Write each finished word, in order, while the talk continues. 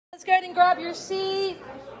Let's go ahead and grab your seat.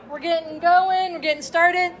 We're getting going. We're getting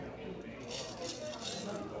started.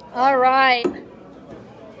 All right. All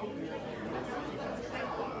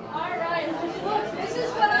right. Look, this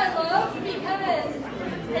is what I love because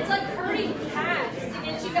it's like herding cats to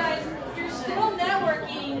get you guys. You're still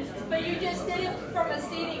networking, but you just did it from a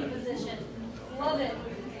seating position. Love it.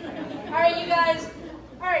 All right, you guys.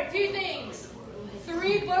 All right, two things.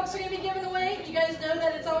 3 books are going to be given away. You guys know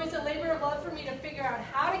that it's always a labor of love for me to figure out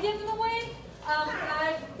how to give them away. And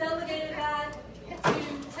I've delegated that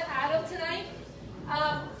to Adam tonight.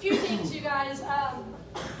 Few things, you guys.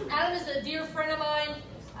 Adam is a dear friend of mine.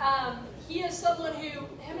 He is someone who,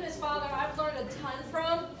 him and his father, I've learned a ton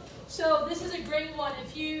from. So this is a great one.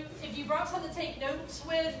 If you brought something to take notes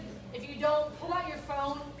with, if you don't, pull out your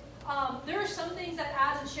phone. There are some things that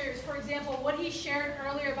Adam shares. For example, what he shared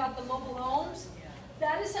earlier about the mobile homes.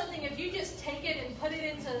 That is something, if you just take it and put it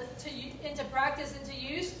into practice, into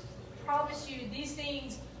use, promise you these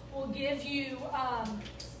things will give you,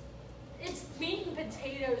 it's meat and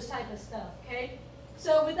potatoes type of stuff, okay?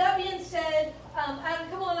 So with that being said, Adam,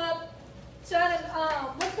 come on up. So Adam,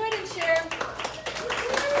 let's go ahead and share.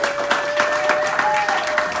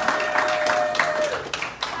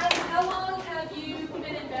 Adam, how long have you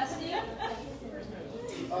been investing?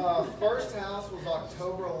 First house was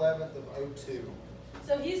October 11th of '02.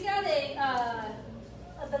 So he's got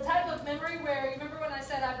the type of memory where, you remember when I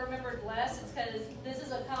said I've remembered less? It's because this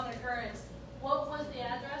is a common occurrence. What was the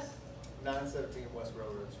address? 917 West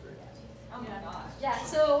Railroad Street. Oh my gosh. Yeah,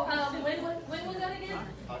 so when was that again?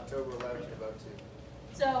 October 11th of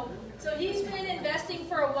 '02. So he's been investing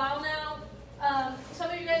for a while now. Some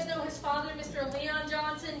of you guys know his father, Mr. Leon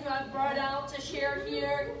Johnson, who I've brought out to share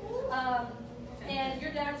here. And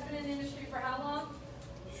your dad's been in the industry for how long?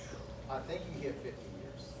 I think you can get 50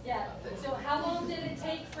 years. Yeah. So how long did it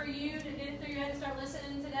take for you to get it through your head and start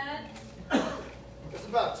listening to Dad? It's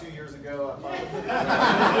about 2 years ago.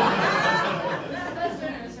 That's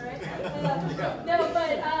generous, right? Yeah. No,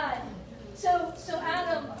 but so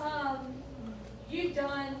Adam, you've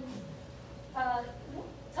done.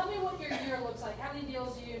 Tell me what your year looks like. How many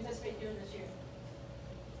deals do you anticipate doing this year?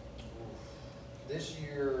 This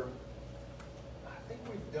year, I think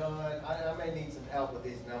we've done, I may need some help with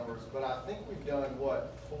these numbers, but I think we've done,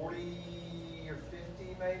 what, 40 or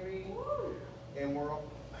 50 maybe? Woo. And we're,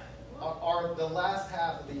 the last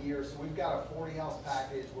half of the year, so we've got a 40 house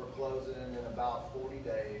package we're closing in about 40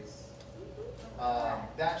 days.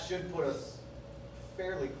 That should put us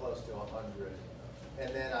fairly close to 100.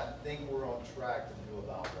 And then I think we're on track to do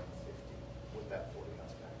about 150 with that 40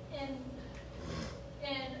 house package.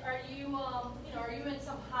 And are you, are you in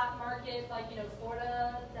some hot market like,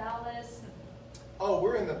 Florida, Dallas? Oh,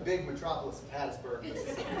 we're in the big metropolis of Hattiesburg,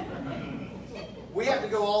 Mississippi. We have to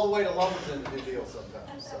go all the way to Lumberton to do deals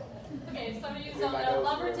sometimes. So. Okay, some of you don't know,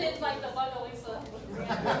 Lumberton's like the Bugalisa.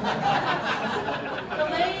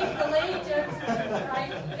 the lady jokes,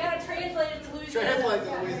 right? You gotta translate it to Louisiana. Translate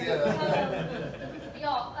to Louisiana.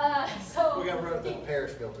 Y'all, so we gotta run it through the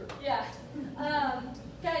parish filter. Yeah.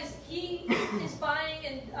 Guys, he is buying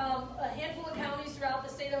in a handful of counties throughout the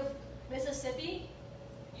state of Mississippi.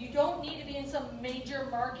 You don't need to be in some major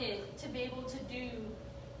market to be able to do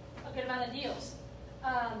a good amount of deals.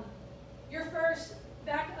 Your first,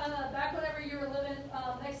 back whenever you were living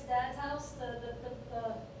next to Dad's house,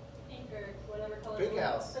 the pink or whatever color. Pink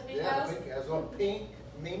house. The pink house? House. The pink house. It was a pink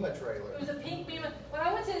MEMA trailer. It was a pink MEMA. When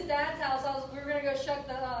I went to his dad's house, we were going to go shuck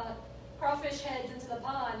the crawfish heads into the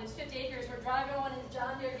pond. It's 50 acres. We're driving on his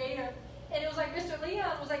John Deere Gator. And it was like, Mr.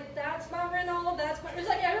 Leon was like, that's my rental, that's my... It was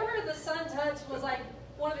like, I remember the Sun Touch was like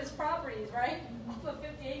one of his properties, right? Off of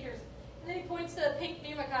 50 acres. And then he points to a pink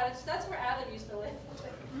MEMA cottage. That's where Adam used to live.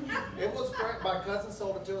 It was great. My cousin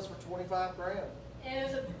sold it to us for 25 grand. And it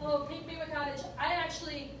was a little pink MEMA cottage. I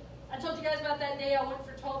told you guys about that day I went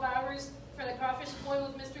for 12 hours for the crawfish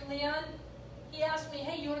boil with Mr. Leon. He asked me,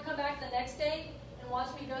 hey, you want to come back the next day and watch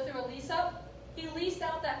me go through a lease up? He leased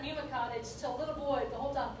out that MEMA cottage to a little boy the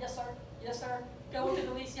whole time. Yes, sir. Yes, sir. Going through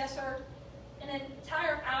the lease. Yes, sir. And an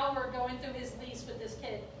entire hour going through his lease with this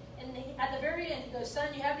kid. And at the very end, he goes,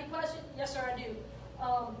 son, you have any questions? Yes, sir, I do.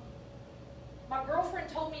 My girlfriend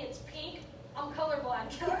told me it's pink. I'm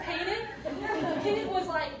colorblind. Can I paint it? The kid was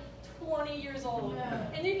like 20 years old.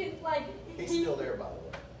 And you can, like... He's still there, by the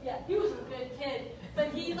way. Yeah, he was a good kid.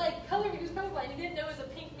 But he, like, he was colorblind. He didn't know it was a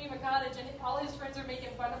pink MEMA cottage, and all his friends are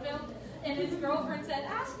making fun of him. And his girlfriend said,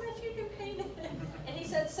 ask him if you can paint it. And he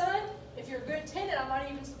said, son, if you're a good tenant, I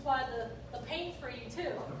might even supply the paint for you,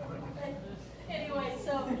 too. Anyway,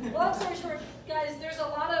 so long story short, guys, there's a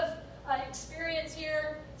lot of experience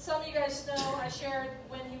here. some of you guys know I shared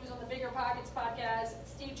when he was on the Bigger Pockets podcast,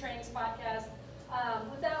 Steve Training's podcast.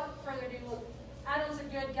 Without further ado, look, Adam's a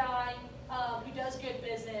good guy who does good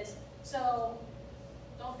business. So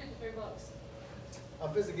don't forget the 3 books.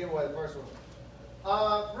 I'm busy giving away the first one.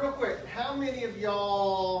 Real quick, how many of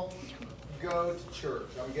y'all go to church?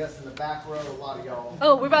 I'm guessing the back row, a lot of y'all.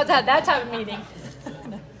 Oh, we're about to have that type of meeting.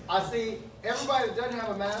 I see everybody that doesn't have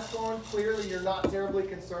a mask on, clearly you're not terribly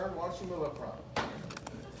concerned. Why don't you move up front?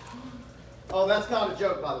 Oh, that's not a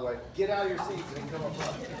joke, by the way. Get out of your seats and come up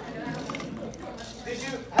front.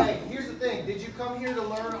 Hey, here's the thing. Did you come here to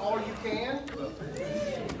learn all you can?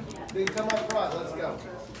 Then come up front. Let's go.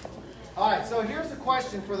 All right, so here's the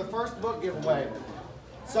question for the first book giveaway.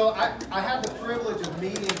 So I had the privilege of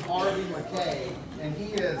meeting Harvey McKay, and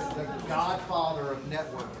he is the godfather of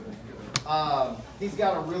networking. He's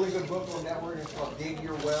got a really good book on networking. It's called Dig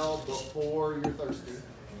Your Well Before You're Thirsty.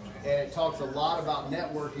 And it talks a lot about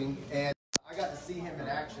networking. And I got to see him in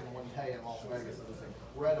action one day in Las Vegas. It was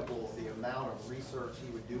incredible the amount of research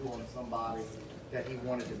he would do on somebody that he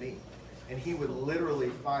wanted to meet. And he would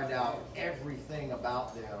literally find out everything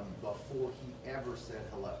about them before he ever said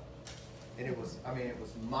hello. And it was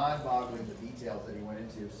mind-boggling the details that he went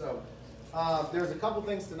into. So there's a couple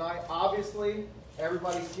things tonight. Obviously,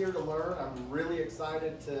 everybody's here to learn. I'm really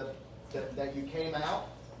excited that you came out.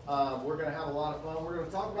 We're going to have a lot of fun. We're going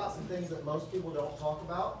to talk about some things that most people don't talk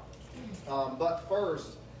about. But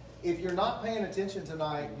first, if you're not paying attention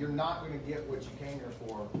tonight, you're not going to get what you came here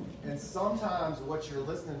for. And sometimes what you're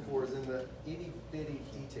listening for is in the itty-bitty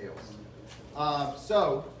details.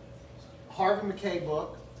 So, Harvey McKay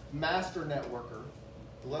book, Master Networker.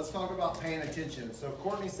 Let's talk about paying attention. So,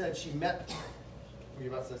 Courtney said she met... Were you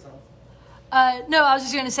about to say something? No, I was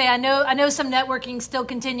just going to say, I know some networking still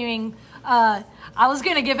continuing. I was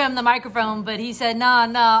going to give him the microphone, but he said, nah,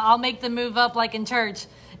 I'll make them move up like in church.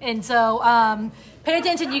 And so, pay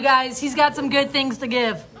attention, you guys. He's got some good things to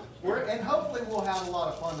give. And hopefully we'll have a lot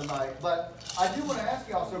of fun tonight. But I do want to ask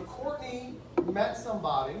y'all, so Courtney met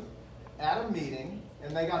somebody at a meeting,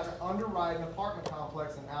 and they got to underwrite an apartment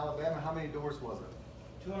complex in Alabama. How many doors was it?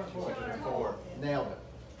 204. 204. Nailed it.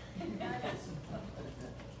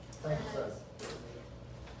 Thank you, sis.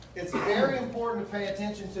 It's very important to pay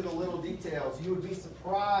attention to the little details. You would be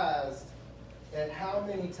surprised at how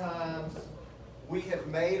many times we have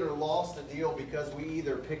made or lost a deal because we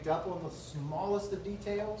either picked up on the smallest of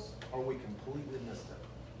details or we completely missed it.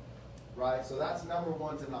 Right? So that's number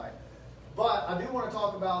one tonight. But I do want to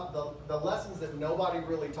talk about the lessons that nobody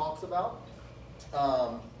really talks about.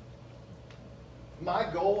 My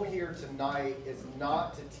goal here tonight is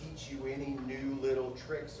not to teach you any new little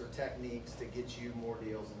tricks or techniques to get you more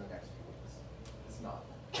deals in the next few weeks. It's not.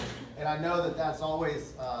 And I know that that's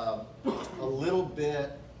always a little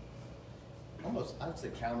bit, almost, I would say,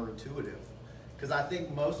 counterintuitive. Because I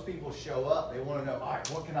think most people show up, they want to know, all right,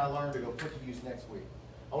 what can I learn to go put to use next week?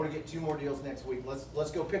 I want to get 2 more deals next week.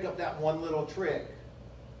 Let's go pick up that one little trick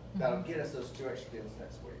that'll get us those 2 extra deals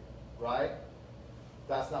next week, right?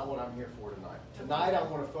 That's not what I'm here for tonight. Tonight I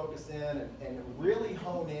want to focus in and really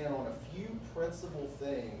hone in on a few principal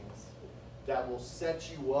things that will set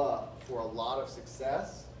you up for a lot of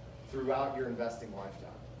success throughout your investing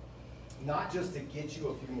lifetime. Not just to get you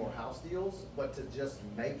a few more house deals, but to just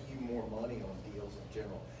make you more money on deals in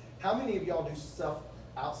general. How many of y'all do stuff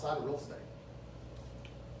outside of real estate?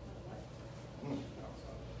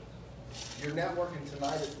 Your networking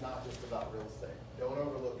tonight is not just about real estate. Don't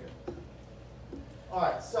overlook it. All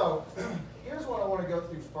right, so here's what I want to go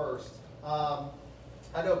through first. I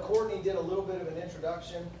know Courtney did a little bit of an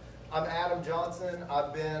introduction. I'm Adam Johnson.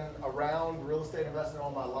 I've been around real estate investing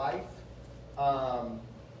all my life.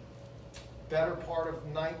 Better part of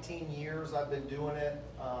 19 years I've been doing it,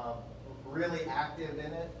 really active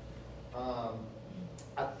in it.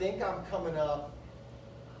 I think I'm coming up,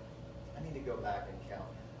 I need to go back and count.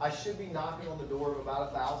 I should be knocking on the door of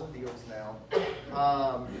about 1,000 deals now.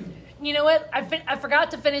 You know what? I forgot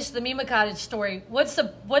to finish the Mima Cottage story. What's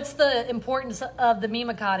the importance of the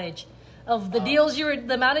Mima Cottage? Of the deals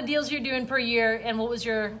the amount of deals you're doing per year, and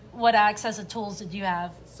what access of tools did you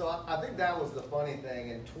have? So I think that was the funny thing.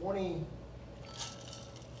 In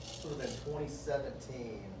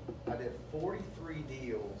 2017, I did 43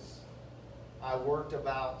 deals. I worked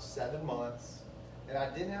about 7 months, and I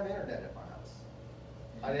didn't have internet at my house.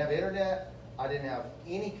 I didn't have internet. I didn't have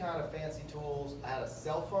any kind of fancy tools. I had a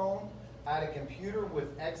cell phone. I had a computer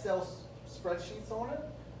with Excel spreadsheets on it.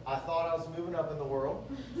 I thought I was moving up in the world.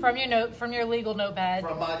 From your legal notepad.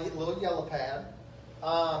 From my little yellow pad.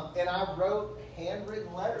 And I wrote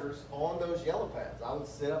handwritten letters on those yellow pads. I would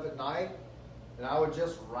sit up at night And I would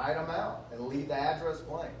just write them out and leave the address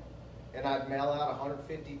blank. And I'd mail out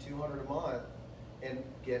 150, 200 a month and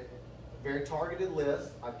get a very targeted list.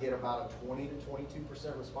 I'd get about a 20 to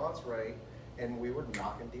 22% response rate, and we were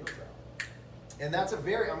knocking deals out. And that's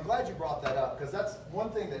I'm glad you brought that up, because that's one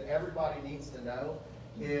thing that everybody needs to know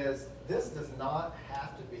is this does not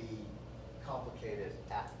have to be complicated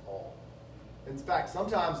at all. In fact,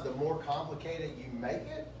 sometimes the more complicated you make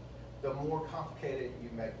it, the more complicated you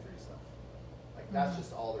make for yourself. Like, that's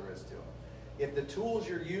just all there is to it. If the tools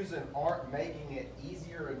you're using aren't making it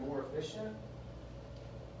easier and more efficient,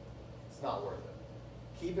 it's not worth it.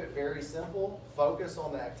 Keep it very simple. Focus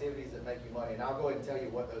on the activities that make you money. And I'll go ahead and tell you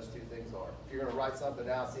what those two things are. If you're going to write something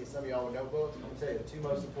down, see some of y'all with notebooks, I'm going to tell you the two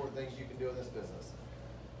most important things you can do in this business.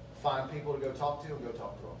 Find people to go talk to and go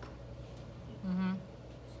talk to them. Mm-hmm.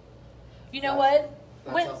 You know what?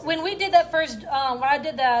 When we did that first, when I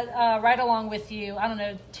did that ride along with you, I don't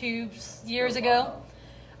know, 2 years ago,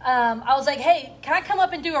 I was like, hey, can I come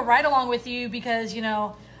up and do a ride along with you? Because, you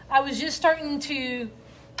know, I was starting to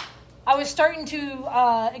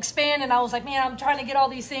expand, and I was like, man, I'm trying to get all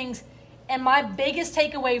these things. And my biggest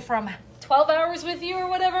takeaway from 12 hours with you or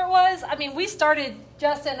whatever it was, I mean, we started,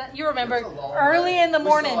 Justin, you remember, early in the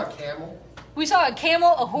morning. We saw a camel. We saw a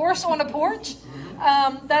camel, a horse on a porch,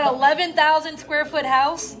 that 11,000 square foot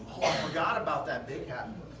house. Oh, I forgot about that big hat.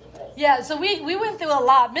 Yeah, so we went through a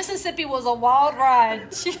lot. Mississippi was a wild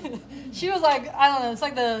ride. She was like, I don't know, it's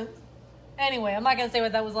like anyway, I'm not going to say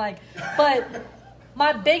what that was like. But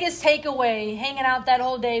my biggest takeaway hanging out that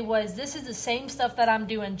whole day was this is the same stuff that I'm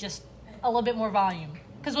doing, just a little bit more volume.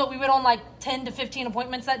 Because we went on like 10 to 15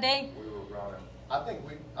 appointments that day. We were running.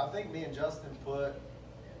 I think me and Justin put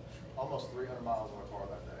almost 300 miles on our car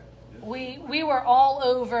that day. We were all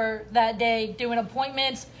over that day doing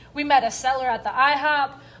appointments. We met a seller at the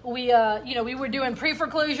IHOP. We were doing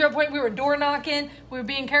pre-foreclosure appointment. We were door knocking. We were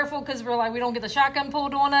being careful because we're like, we don't get the shotgun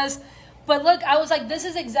pulled on us. But look, I was like, this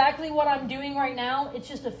is exactly what I'm doing right now. It's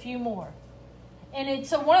just a few more. And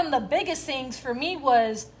so one of the biggest things for me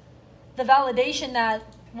was the validation that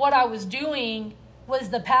what I was doing was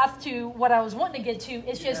the path to what I was wanting to get to.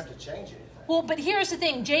 It's just have to change it. Well, but here's the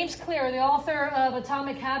thing. James Clear, the author of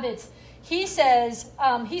Atomic Habits, he said,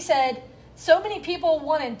 so many people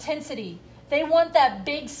want intensity. They want that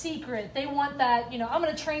big secret. They want that, I'm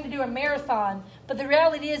going to train to do a marathon. But the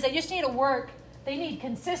reality is they just need to work. They need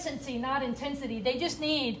consistency, not intensity. They just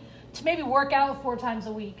need to maybe work out 4 times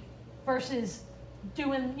a week versus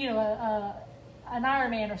doing, an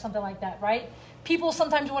Ironman or something like that, right? People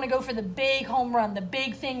sometimes want to go for the big home run, the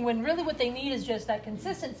big thing, when really what they need is just that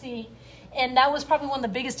consistency. And that was probably one of the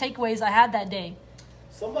biggest takeaways I had that day.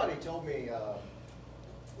 Somebody told me,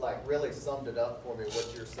 really summed it up for me,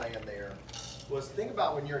 what you're saying there, was think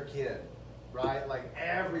about when you're a kid, right? Like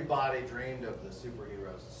everybody dreamed of the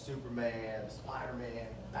superheroes, Superman, Spider-Man,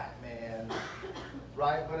 Batman,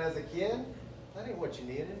 right? But as a kid, that ain't what you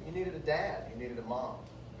needed. You needed a dad. You needed a mom.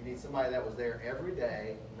 You need somebody that was there every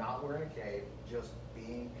day, not wearing a cape, just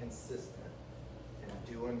being consistent and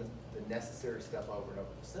doing the necessary stuff over and over,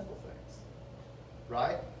 the simple things,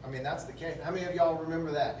 right? I mean, that's the case. How many of y'all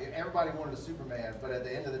remember that? Everybody wanted a Superman, but at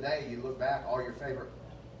the end of the day, you look back, all your favorite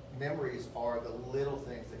memories are the little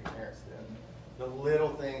things that your parents did, the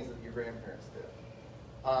little things that your grandparents did.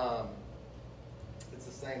 It's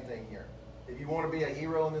the same thing here. If you want to be a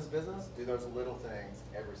hero in this business, do those little things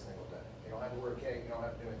every single day. You don't have to wear a cape. You don't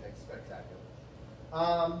have to do anything spectacular.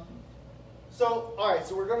 All right,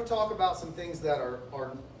 so we're going to talk about some things that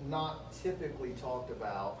are not typically talked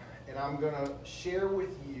about. And I'm going to share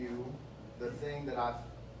with you the thing that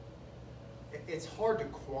it's hard to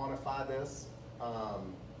quantify this,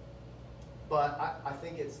 but I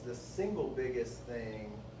think it's the single biggest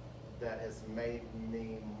thing that has made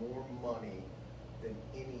me more money than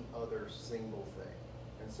any other single thing.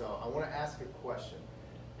 And so I want to ask a question.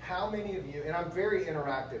 How many of you, and I'm very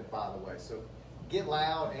interactive, by the way, so get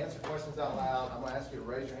loud, answer questions out loud. I'm going to ask you to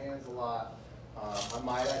raise your hands a lot. I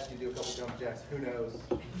might actually do a couple jump jacks. Who knows?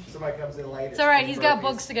 Somebody comes in late. It's all right. He's got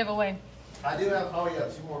books to give away. I do have, 2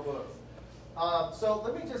 more books. So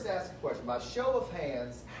let me just ask a question. By show of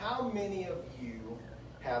hands, how many of you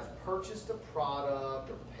have purchased a product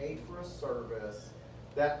or paid for a service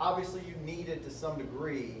that obviously you needed to some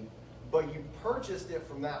degree, but you purchased it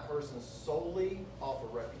from that person solely off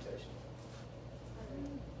of reputation?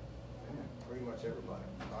 Pretty much everybody,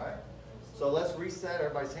 all right? So let's reset.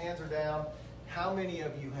 Everybody's hands are down. How many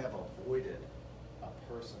of you have avoided a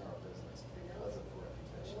person or a business because of the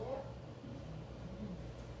reputation?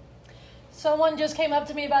 Someone just came up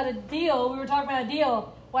to me about a deal. We were talking about a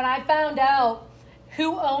deal. When I found out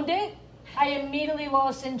who owned it, I immediately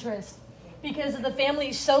lost interest. because the family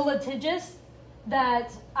is so litigious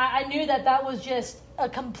that I knew that that was just a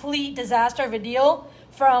complete disaster of a deal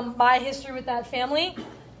from my history with that family.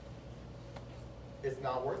 It's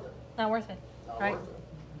not worth it. Not worth it. Not Right. worth it.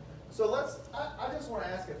 So I just want to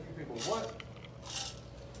ask a few people,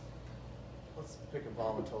 let's pick a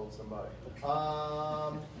bomb and told somebody.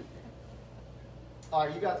 All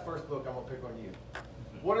right, you got the first book, I'm going to pick on you.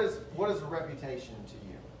 What is a reputation to you?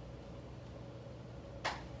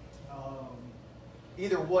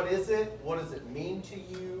 Either what is it, what does it mean to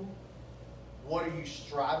you, what are you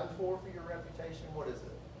striving for your reputation, what is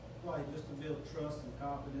it? Right, just to build trust and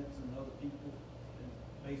confidence in other people and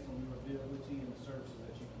based on your ability and the services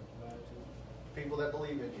that you can provide to them. People that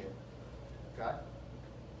believe in you. Okay?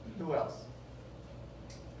 Who else?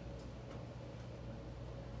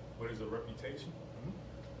 What is a reputation?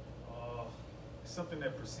 Something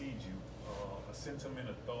that precedes you, a sentiment,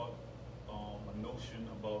 a thought, a notion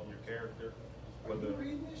about your character. Are you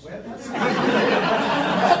reading this shit? I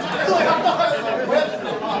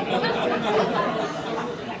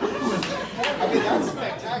mean, that's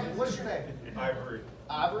spectacular. What's your name? Ivory.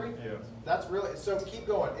 Ivory? Yes. That's really, so keep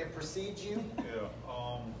going. It precedes you? Yeah.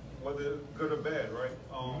 Whether good or bad, right?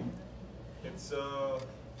 It's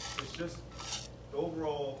just the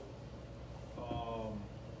overall.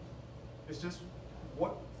 It's just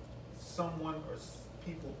what someone or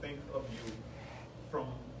people think of you from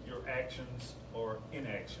your actions or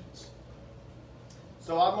inactions.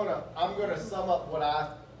 So I'm gonna sum up what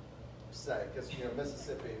I say, because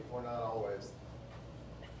Mississippi, we're not always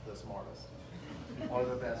the smartest or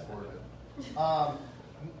the best worded.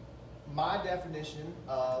 My definition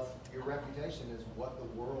of your reputation is what the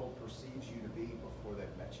world perceives you to be before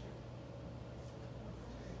they've met you.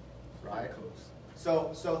 Right? Close.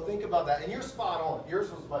 So think about that, and you're spot on.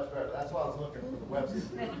 Yours was much better. That's why I was looking for the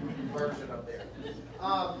website version up there.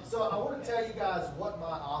 So I want to tell you guys what my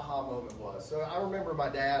aha moment was. So I remember my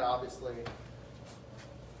dad, obviously,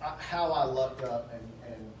 how I lucked up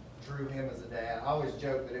and drew him as a dad. I always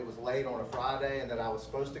joke that it was late on a Friday and that I was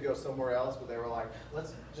supposed to go somewhere else, but they were like,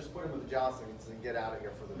 let's just put him with the Johnsons and get out of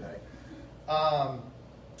here for the day.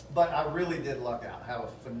 But I really did luck out. I have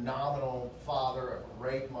a phenomenal father, a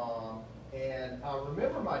great mom. And I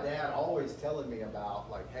remember my dad always telling me about,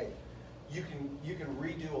 like, hey, you can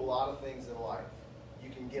redo a lot of things in life. You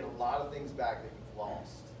can get a lot of things back that you've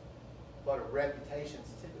lost. But a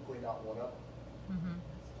reputation's typically not one of them. Mm-hmm.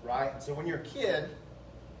 Right? So when you're a kid,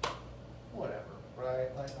 whatever, right?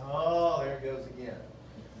 Like, oh, there it goes again.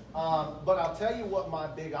 But I'll tell you what my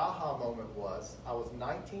big aha moment was. I was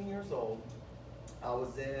 19 years old.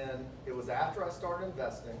 It was after I started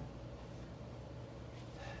investing.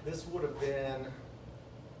 This would have been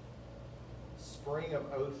spring of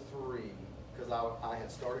 '03, because I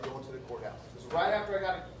had started going to the courthouse. It was right after I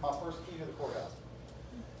got my first key to the courthouse.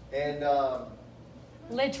 And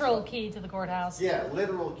Literal key to the courthouse. yeah,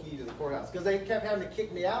 literal key to the courthouse. Because they kept having to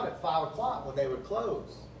kick me out at 5 o'clock when they would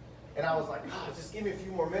close. And I was like, oh, just give me a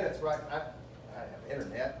few more minutes, right? I didn't have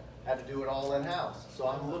internet. Had to do it all in-house. So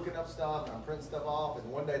I'm looking up stuff and I'm printing stuff off.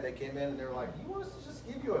 And one day they came in and they were like, you want us to just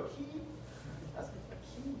give you a key? I said, a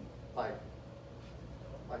key? Like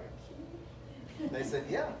a key? And they said,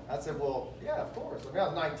 yeah. I said, well, yeah, of course. When I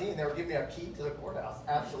was 19, they were giving me a key to the courthouse.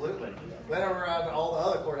 Absolutely. Then I went around to all the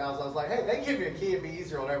other courthouses. I was like, hey, they give me a key. It'd be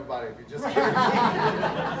easier on everybody if you just give me a key.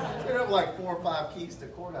 So we have like 4 or 5 keys to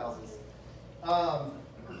courthouses.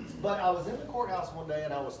 But I was in the courthouse one day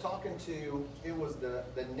and I was talking to, it was the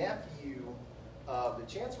nephew of the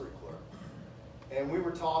chancery clerk. And we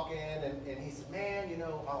were talking and he said, man,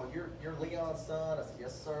 oh, you're Leon's son? I said,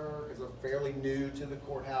 yes, sir, because I'm fairly new to the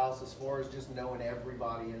courthouse as far as just knowing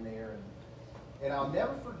everybody in there. And I'll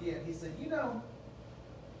never forget, he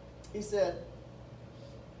said,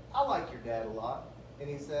 I like your dad a lot. And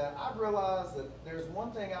he said, I've realized that there's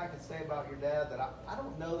one thing I can say about your dad that I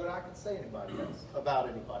don't know that I can say about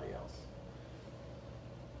anybody else.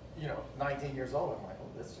 19 years old, I'm like, oh,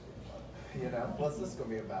 this should be fun. What's this going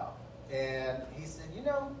to be about? And he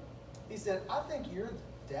said, I think your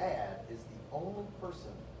dad is the only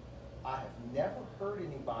person I have never heard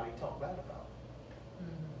anybody talk bad about.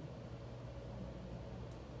 Mm-hmm.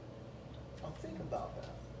 Now think about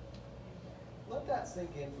that. Let that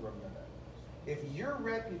sink in for a minute. If your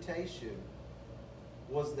reputation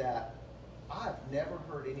was that I've never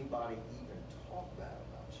heard anybody even talk bad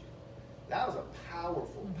about you, that was a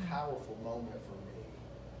powerful, powerful moment for me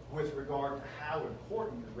with regard to how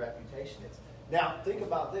important your reputation is. Now, think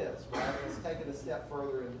about this, right? Let's take it a step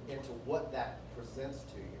further into what that presents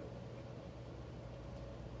to you.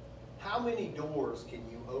 How many doors can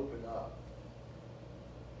you open up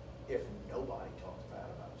if nobody talks bad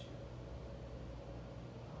about you?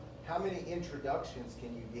 How many introductions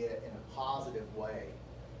can you get in a positive way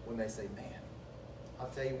when they say, man, I'll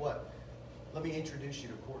tell you what, let me introduce you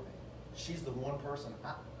to Courtney. She's the one person,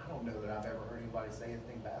 I don't know that I've ever heard anybody say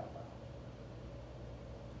anything bad about.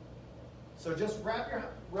 So just wrap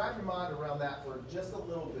your mind around that for just a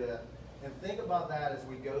little bit and think about that as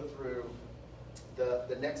we go through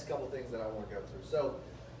the next couple things that I want to go through. So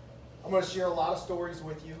I'm going to share a lot of stories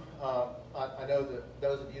with you. I know that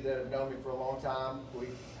those of you that have known me for a long time, we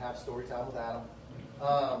have story time with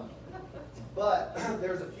Adam. But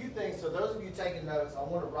there's a few things. So those of you taking notes, I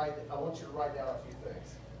want you to write down a few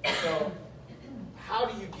things. So how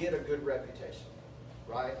do you get a good reputation?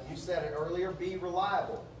 Right? You said it earlier. Be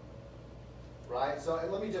reliable. Right? So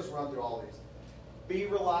and let me just run through all these. Be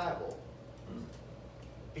reliable.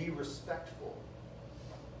 Be respectful.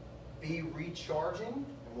 Be recharging,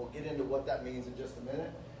 and we'll get into what that means in just a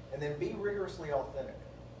minute. And then be rigorously authentic.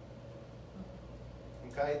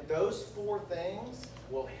 Okay? Those 4 things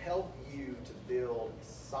will help you to build a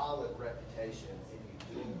solid reputation if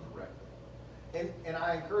you do them correctly. And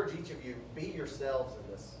I encourage each of you, be yourselves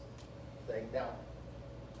in this thing. Now,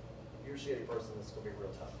 if you're a shitty person, this is going to be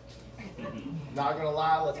real tough. Not going to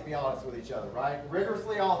lie, let's be honest with each other, right?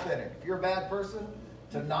 Rigorously authentic. If you're a bad person,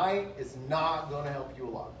 tonight is not going to help you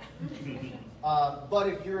a lot. But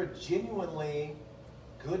if you're a genuinely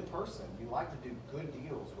good person, you like to do good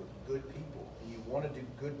deals with good people, and you want to do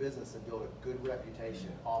good business and build a good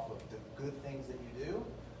reputation off of the good things that you do,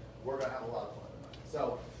 we're going to have a lot of fun tonight.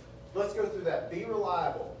 So let's go through that. Be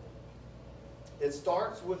reliable. It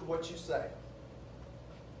starts with what you say,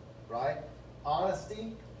 right?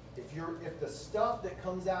 Honesty. If the stuff that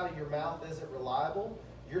comes out of your mouth isn't reliable,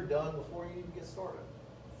 you're done before you even get started.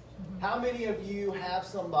 How many of you have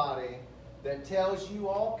somebody that tells you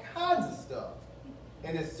all kinds of stuff,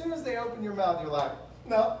 and as soon as they open your mouth, you're like,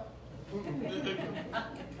 no.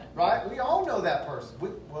 Right? We all know that person.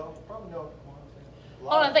 Probably know.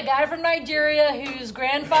 Oh, the guy from Nigeria whose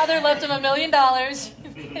grandfather left him $1 million,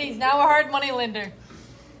 and he's now a hard money lender.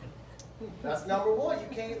 That's number one. You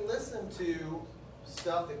can't listen to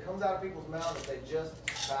stuff that comes out of people's mouths that they just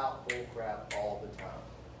spout bull crap all the time.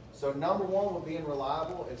 So number one with being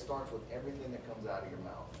reliable, it starts with everything that comes out of your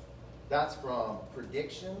mouth. That's from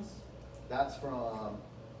predictions. That's from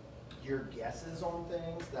your guesses on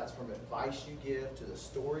things. That's from advice you give, to the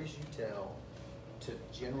stories you tell, to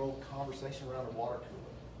general conversation around a water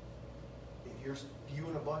cooler. If you're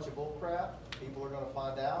spewing a bunch of bull crap, people are going to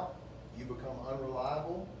find out. You become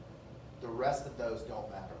unreliable. The rest of those don't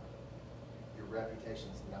matter. Your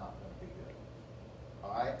reputation's not going to be good.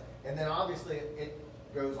 All right? And then obviously it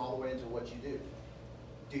goes all the way into what you do.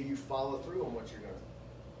 Do you follow through on what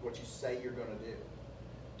you say you're going to do?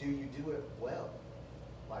 Do you do it well?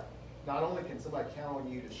 Like, not only can somebody count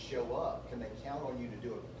on you to show up, can they count on you to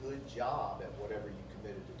do a good job at whatever you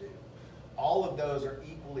committed to do? All of those are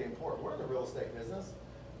equally important. We're in the real estate business.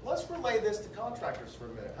 Let's relay this to contractors for a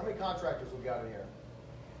minute. How many contractors we got in here?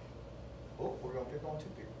 Oh, we're going to pick on 2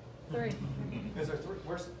 people. 3. Is there 3?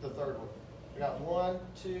 Where's the third one? We got 1,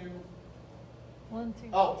 2. 1, 2.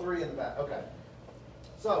 Oh, 3 in the back. Okay.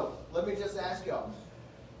 So let me just ask y'all.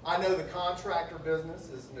 I know the contractor business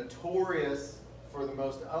is notorious for the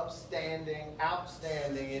most outstanding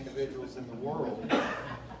individuals in the world,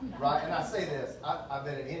 right? And I say this, I've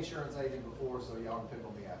been an insurance agent before, so y'all can pick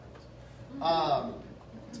on me afterwards.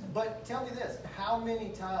 But tell me this, how many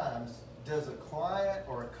times does a client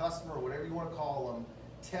or a customer, or whatever you want to call them,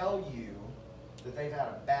 tell you that they've had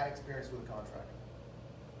a bad experience with a contractor?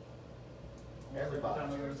 Everybody.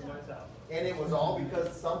 And it was all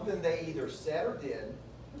because something they either said or did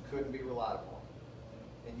couldn't be relied upon.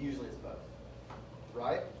 And usually it's both.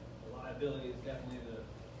 Right? Reliability is definitely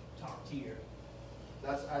the top tier.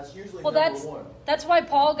 That's usually Well, number one. that's why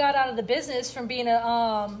Paul got out of the business from being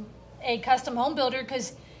a custom home builder,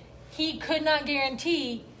 because he could not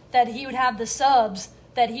guarantee that he would have the subs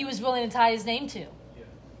that he was willing to tie his name to. Yeah.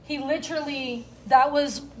 He literally, that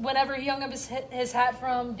was whenever he hung up his hat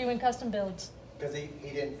from doing custom builds. Because he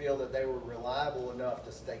didn't feel that they were reliable enough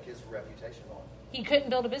to stake his reputation on. He couldn't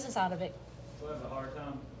build a business out of it So I have a hard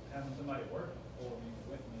time having somebody work for me,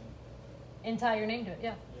 with me. and tie your name to it,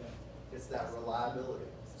 yeah. Yeah. It's that reliability.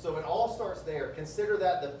 So it all starts there. Consider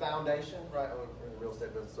that the foundation, right? We're in the real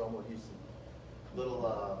estate business, so I'm going to use some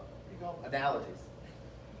little analogies.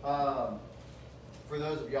 For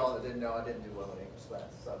those of y'all that didn't know, I didn't do well in English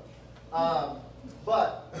class. So,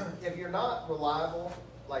 but if you're not reliable,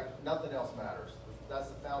 like nothing else matters. That's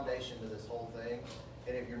the foundation to this whole thing.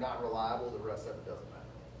 And if you're not reliable, the rest of it doesn't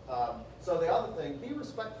matter. So the other thing, be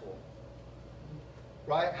respectful.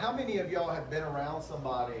 Right? How many of y'all have been around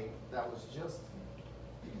somebody that was just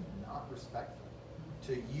not respectful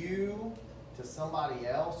to you, to somebody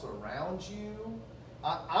else around you.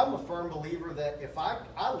 I'm a firm believer that if I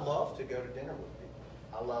love to go to dinner with people.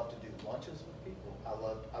 I love to do lunches with people.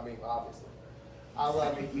 Obviously. I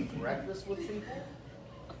love to eat breakfast with people.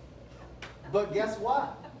 But guess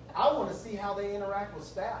what? I want to see how they interact with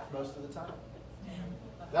staff most of the time.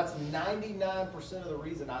 That's 99% of the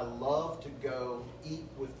reason I love to go eat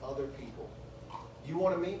with other people. You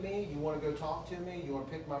want to meet me? You want to go talk to me? You want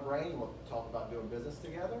to pick my brain? You want to talk about doing business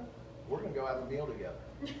together? We're going to go have a meal together.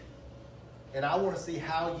 And I want to see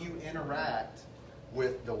how you interact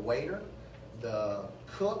with the waiter, the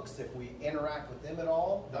cooks, if we interact with them at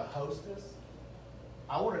all, the hostess.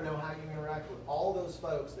 I want to know how you interact with all those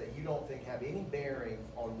folks that you don't think have any bearing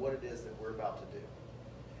on what it is that we're about to do.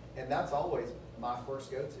 And that's always my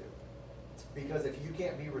first go-to. Because if you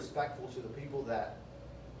can't be respectful to the people that,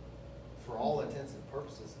 for all intents and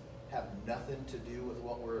purposes, have nothing to do with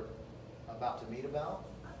what we're about to meet about,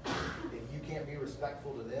 if you can't be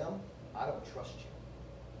respectful to them, I don't trust you.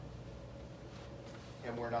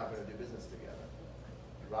 And we're not going to do business together.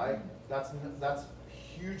 Right? That's a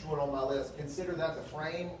huge one on my list. Consider that the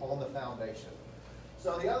frame on the foundation.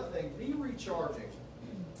 So the other thing, be recharging.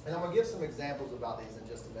 And I'm going to give some examples about these in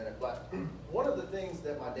just a minute. But one of the things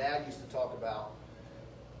that my dad used to talk about,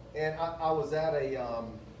 and I was at a,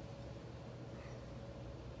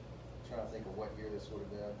 trying to think of what year this would have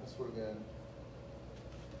been. This would have been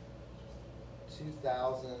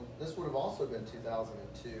 2000. This would have also been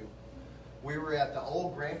 2002. We were at the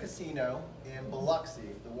old Grand Casino in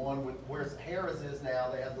Biloxi, the one with where Harrah's is now.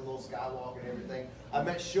 They had the little skywalk and everything. I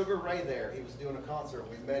met Sugar Ray there. He was doing a concert.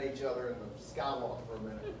 We met each other in the skywalk for a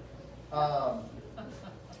minute.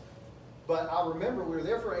 But I remember we were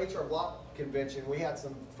there for HR Block convention. We had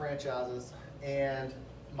some franchises, and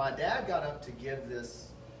my dad got up to give this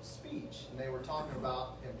speech, and they were talking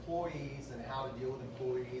about employees and how to deal with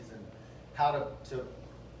employees and how to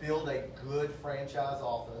build a good franchise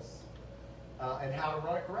office. And how to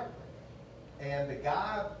run it correctly. And the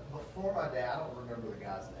guy before my dad, I don't remember the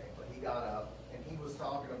guy's name, but he got up and he was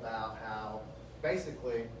talking about how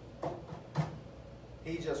basically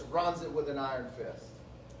he just runs it with an iron fist.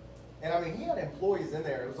 And I mean, he had employees in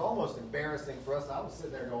there. It was almost embarrassing for us. I was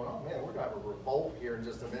sitting there going, oh man, we're going to have a revolt here in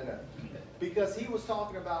just a minute. Because he was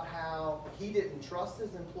talking about how he didn't trust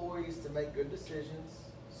his employees to make good decisions.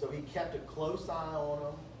 So he kept a close eye on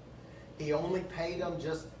them. He only paid them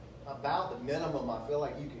just about the minimum I feel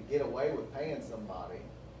like you could get away with paying somebody,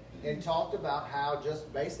 and talked about how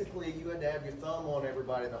just basically you had to have your thumb on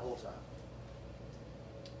everybody the whole time.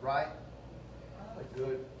 Right? Not a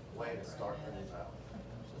good way to start things out.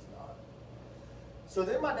 It's just not. So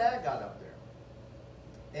then my dad got up there,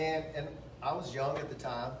 and I was young at the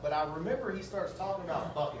time, but I remember he starts talking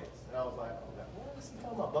about buckets, and I was like, oh God, what is he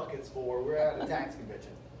talking about buckets for? We're at a tax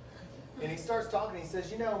convention. And he starts talking, he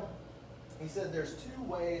says, you know, he said, there's two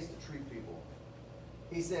ways to treat people.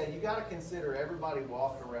 He said, you got to consider everybody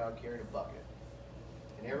walking around carrying a bucket.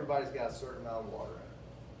 And everybody's got a certain amount of water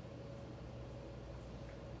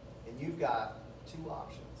in it. And you've got two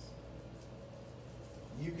options.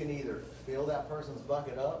 You can either fill that person's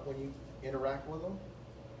bucket up when you interact with them,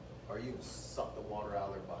 or you can suck the water out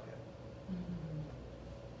of their bucket.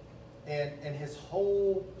 Mm-hmm. And his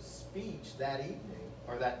whole speech that evening,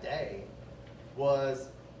 or that day, was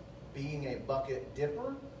being a bucket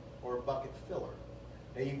dipper or a bucket filler.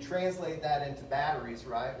 Now you translate that into batteries,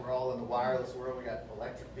 right? We're all in the wireless world. We got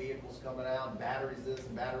electric vehicles coming out, and batteries this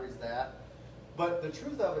and batteries that. But the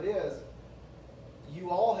truth of it is,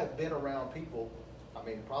 you all have been around people, I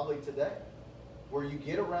mean, probably today, where you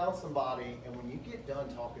get around somebody, and when you get done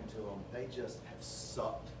talking to them, they just have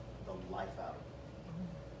sucked the life out of them.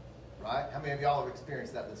 Right? How many of y'all have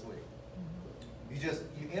experienced that this week?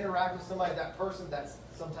 You interact with somebody, that person, that's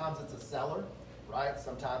sometimes it's a seller, right?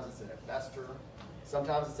 Sometimes it's an investor.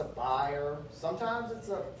 Sometimes it's a buyer. Sometimes it's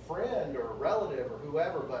a friend or a relative or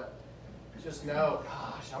whoever, but just know,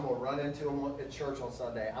 gosh, I'm going to run into them at church on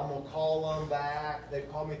Sunday. I'm going to call them back. They've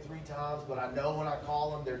called me 3 times, but I know when I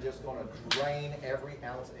call them, they're just going to drain every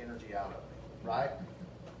ounce of energy out of me, right?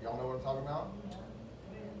 Y'all know what I'm talking about?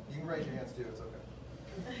 You can raise your hands too, it's okay.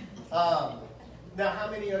 Now,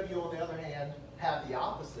 how many of you, on the other hand, have the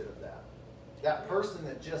opposite of that? That person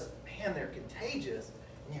that just, man, they're contagious,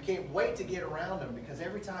 and you can't wait to get around them, because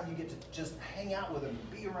every time you get to just hang out with them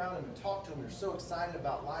and be around them and talk to them, they're so excited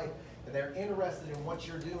about life, and they're interested in what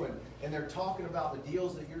you're doing, and they're talking about the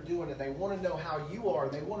deals that you're doing, and they want to know how you are,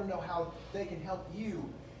 and they want to know how they can help you.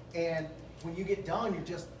 And when you get done, you're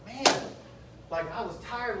just, man, like I was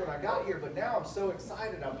tired when I got here, but now I'm so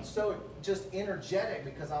excited. I'm so just energetic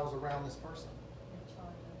because I was around this person.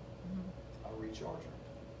 recharger.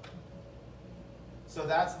 So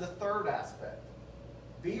that's the third aspect.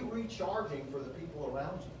 Be recharging for the people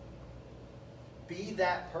around you. Be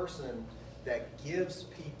that person that gives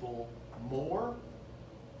people more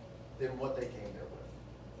than what they came there with.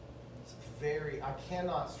 It's I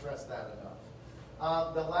cannot stress that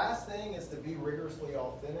enough. The last thing is to be rigorously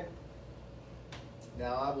authentic.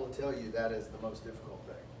 Now, I will tell you that is the most difficult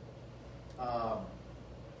thing.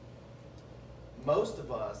 Most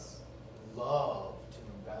of us love to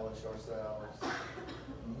embellish ourselves.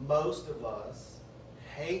 Most of us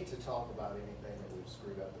hate to talk about anything that we've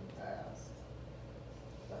screwed up in the past.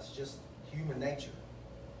 That's just human nature.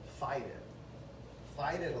 Fight it.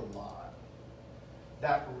 Fight it a lot.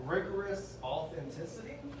 That rigorous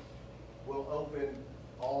authenticity will open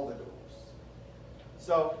all the doors.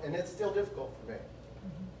 So, and it's still difficult for me.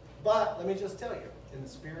 But let me just tell you, in the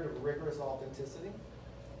spirit of rigorous authenticity,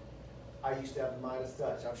 I used to have the Midas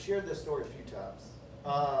touch. I've shared this story a few times.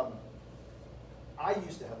 I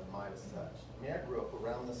used to have the Midas touch. I mean, I grew up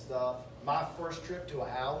around this stuff. My first trip to a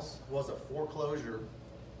house was a foreclosure.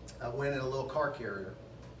 I went in a little car carrier.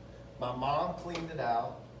 My mom cleaned it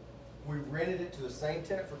out. We rented it to the same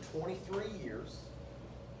tenant for 23 years.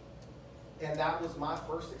 And that was my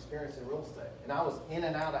first experience in real estate. And I was in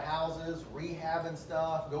and out of houses, rehabbing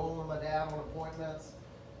stuff, going with my dad on appointments.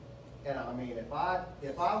 And I mean, if I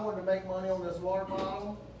wanted to make money on this water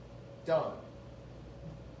bottle, done.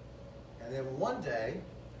 And then one day,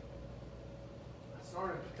 I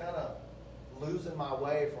started kind of losing my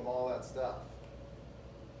way from all that stuff.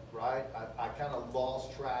 Right? I kind of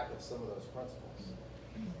lost track of some of those principles.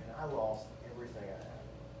 And I lost everything I had.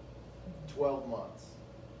 12 months.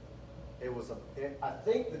 It was I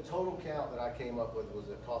think the total count that I came up with was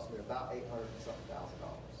it cost me about $800 and something thousand.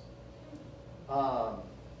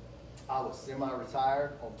 I was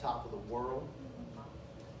semi-retired, on top of the world,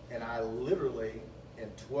 and I literally,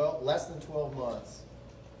 in less than 12 months,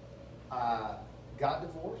 I got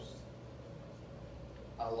divorced.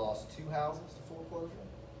 I lost 2 houses to foreclosure.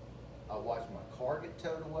 I watched my car get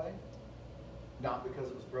towed away, not because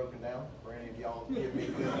it was broken down, for any of y'all give me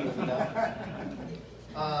that.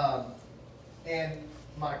 And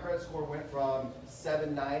my credit score went from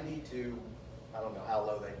 790 to, I don't know how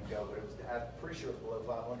low they can go, but it was, I'm pretty sure it was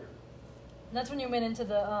below 500. And that's when you went into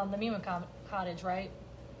the Mima cottage, right?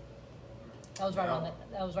 That was right on it.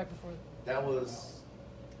 That was right before. That was,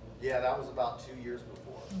 yeah, that was about 2 years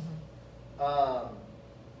before. Mm-hmm.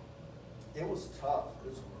 It was tough. It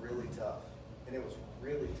was really tough. And it was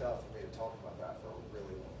really tough for me to talk about that for a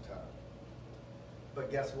really long time.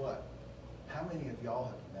 But guess what? How many of y'all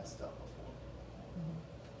have messed up before?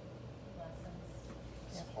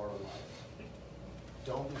 It's part of life.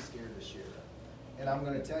 Don't be scared to share it. And I'm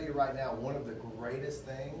going to tell you right now, one of the greatest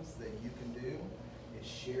things that you can do is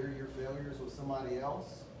share your failures with somebody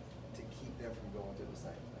else to keep them from going through the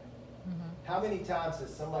same thing. How many times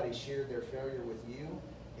has somebody shared their failure with you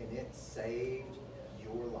and it saved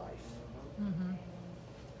your life?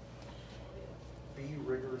 Be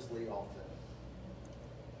rigorously authentic.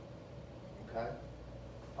 Okay?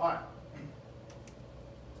 All right.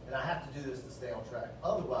 And I have to do this to stay on track.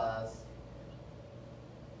 Otherwise,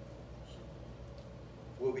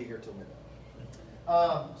 we'll be here till midnight.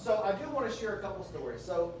 So I do want to share a couple stories.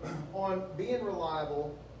 So on being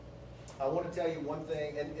reliable, I want to tell you one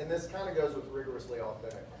thing, and this kind of goes with rigorously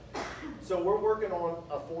authentic. So we're working on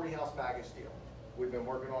a 40-house package deal. We've been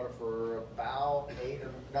working on it for about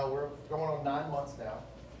we're going on 9 months now.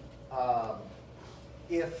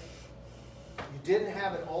 If you didn't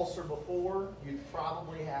have an ulcer before, you'd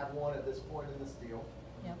probably have one at this point in this deal.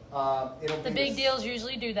 Yep. The big deals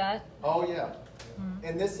usually do that. Oh, yeah.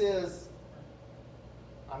 And this is,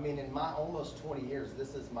 I mean, in my almost 20 years,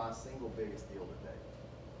 this is my single biggest deal to date.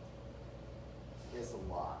 It's a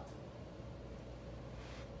lot.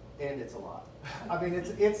 And it's a lot. I mean,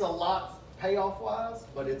 it's a lot payoff-wise,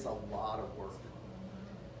 but it's a lot of work.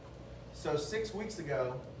 So 6 weeks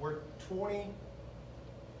ago, we're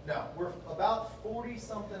about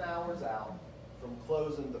 40-something hours out from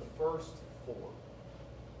closing the first 4,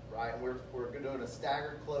 right? We're doing a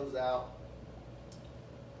staggered closeout.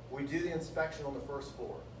 We do the inspection on the first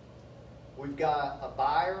 4. We've got a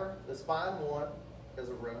buyer that's buying one as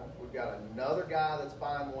a rental. We've got another guy that's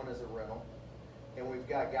buying one as a rental. And we've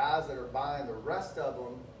got guys that are buying the rest of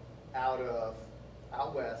them out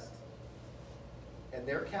west. And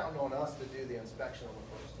they're counting on us to do the inspection on the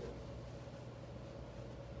first 2.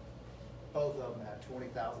 Both of them had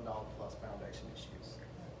 $20,000 plus foundation issues.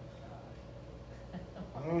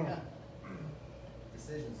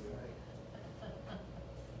 Decisions to make.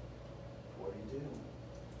 What do you do?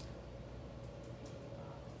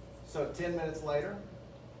 So 10 minutes later,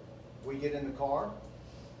 we get in the car,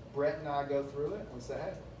 Brett and I go through it, and we say,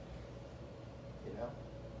 hey, you know,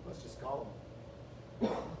 let's just call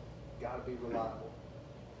them. Got to be reliable.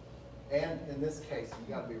 And in this case,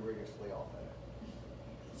 you got to be rigorously authentic.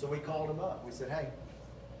 So we called them up. We said, hey,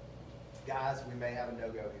 guys, we may have a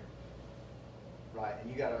no-go here. Right, and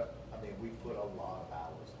you got to, I mean, we put a lot of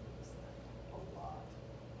hours into this thing, a lot.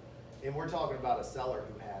 And we're talking about a seller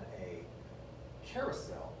who had a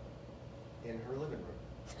carousel in her living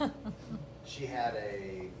room. She had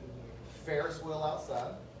a Ferris wheel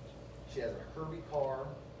outside. She has a Herbie car.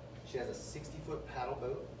 She has a 60-foot paddle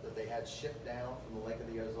boat that they had shipped down from the Lake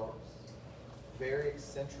of the Ozarks. Very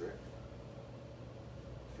eccentric,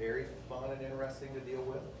 very fun and interesting to deal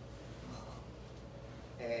with.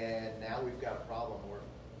 And now we've got a problem. We're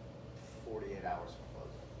 48 hours from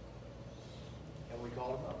closing. And we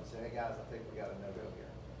called them up and said, hey guys, I think we got a no-go here.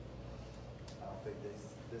 I don't think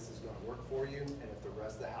this is going to work for you. And if the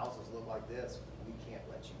rest of the houses look like this, we can't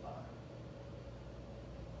let you buy them.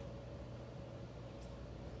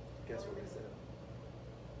 Guess what they said?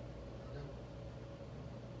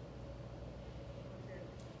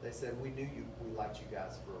 They said, we knew we liked you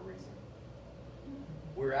guys for a reason.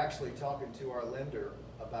 We're actually talking to our lender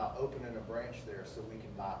about opening a branch there so we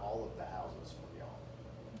can buy all of the houses from y'all.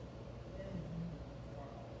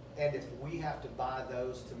 And if we have to buy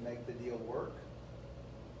those to make the deal work,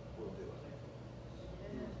 we'll do it.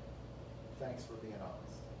 Thanks for being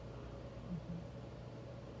honest.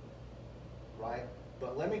 Right?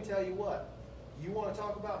 But let me tell you what, you want to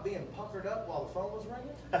talk about being puckered up while the phone was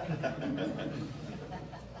ringing?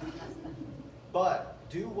 But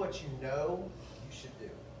do what you know you should do.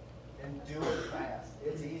 And do it fast.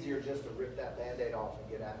 It's easier just to rip that Band-Aid off and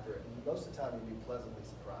get after it. And most of the time you'll be pleasantly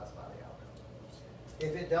surprised by the outcome.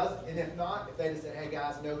 If it does, and if not, if they just said, hey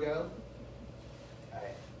guys, no go,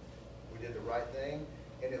 hey, we did the right thing,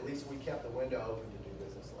 and at least we kept the window open to do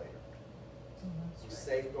business later. We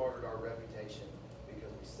safeguarded our reputation because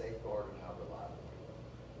we safeguarded how reliable we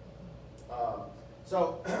were.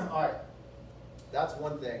 So, all right, that's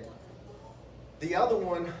one thing. The other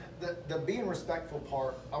one, the being respectful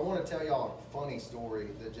part, I want to tell y'all a funny story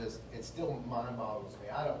that just, it still mind boggles me.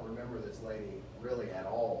 I don't remember this lady really at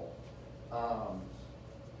all.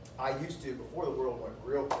 I used to, before the world went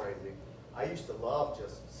real crazy, I used to love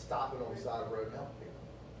just stopping on the side of the road and helping people.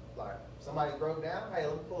 Like, somebody broke down, hey,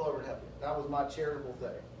 let me pull over and help you. That was my charitable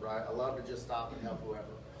thing, right? I love to just stop and help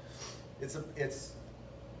whoever. I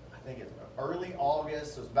think it's early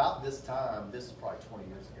August, so it's about this time, this is probably 20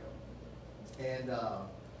 years ago. And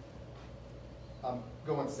I'm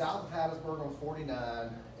going south of Hattiesburg on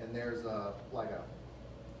 49, and there's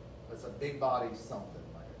it's a big body something,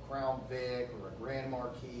 like a Crown Vic or a Grand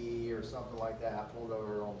Marquis or something like that. I pulled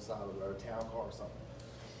over on the side of the road, town car or something.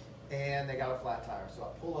 And they got a flat tire. So I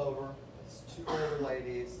pull over, it's two older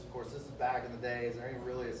ladies. Of course, this is back in the days, there ain't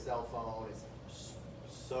really a cell phone. It's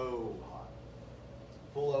so hot.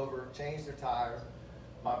 Pull over, change their tire.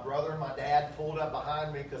 My brother and my dad pulled up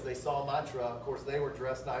behind me because they saw my truck. Of course, they were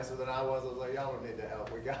dressed nicer than I was. I was like, y'all don't need the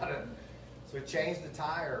help. We got it. So we changed the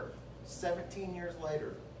tire 17 years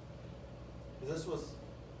later. This was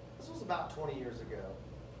about 20 years ago.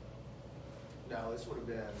 No, this would have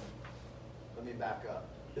been, let me back up.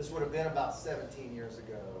 This would have been about 17 years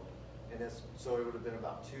ago. And so it would have been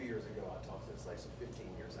about 2 years ago I talked to this lady, so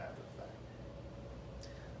 15 years after the fact.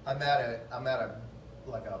 I'm at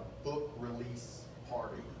a book release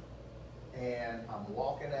party, and I'm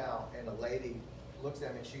walking out, and a lady looks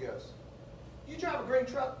at me and she goes, "You drive a green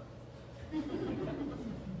truck?"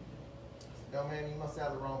 "No, man, you must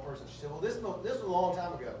have the wrong person." She said, "Well, this was a long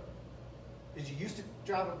time ago. Did you used to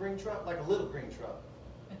drive a green truck, like a little green truck?"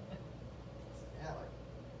 I said, "Yeah, like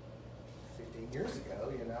 15 years ago,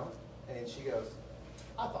 you know." And she goes,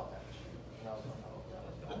 "I thought that was you." And I was like,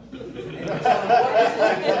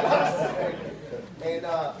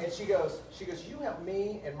 and she goes, "You helped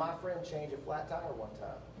me and my friend change a flat tire one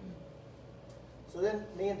time." So then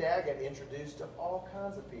me and Dad got introduced to all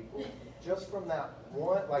kinds of people just from that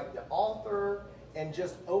one, like the author, and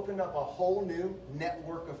just opened up a whole new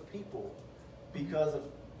network of people because of,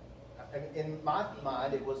 in my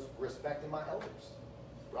mind, it was respecting my elders,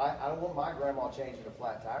 right? I don't want my grandma changing a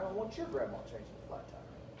flat tire. I want your grandma changing a flat tire.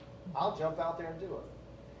 I'll jump out there and do it.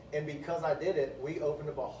 And because I did it, we opened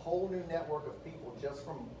up a whole new network of people just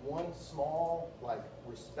from one small, like,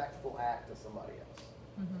 respectful act to somebody else.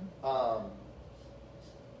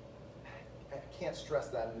 I can't stress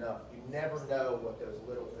that enough. You never know what those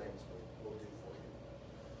little things will do for you.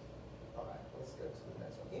 All right, let's go to the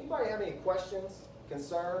next one. Anybody have any questions,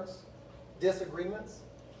 concerns, disagreements?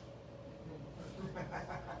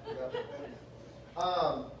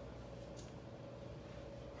 All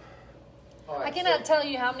right, I cannot tell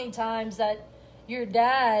you how many times that your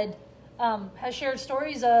dad has shared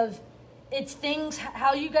stories of it's things,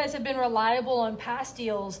 how you guys have been reliable on past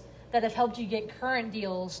deals that have helped you get current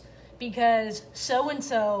deals because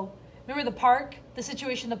so-and-so, remember the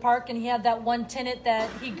situation in the park, and he had that one tenant that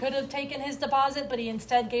he could have taken his deposit, but he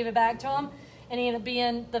instead gave it back to him, and he ended up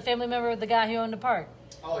being the family member of the guy who owned the park.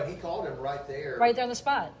 Oh, and he called him right there. Right there on the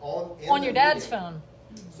spot. On your dad's meeting. phone.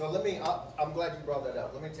 So I'm glad you brought that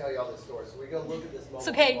up. Let me tell you all this story. So we go look at this mobile It's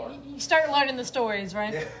okay. home park. You start learning the stories,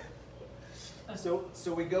 right? Yeah.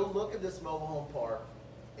 So we go look at this mobile home park,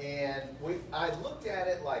 and I looked at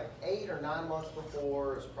it like 8 or 9 months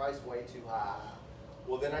before. It was priced way too high.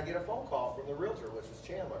 Well, then I get a phone call from the realtor, which was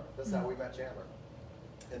Chandler. That's how we met Chandler.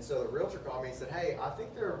 And so the realtor called me and said, hey, I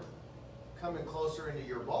think they're coming closer into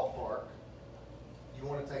your ballpark. You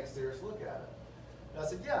want to take a serious look at it? And I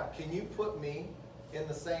said, yeah, can you put me in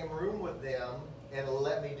the same room with them and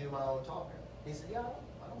let me do my own talking? He said, yeah,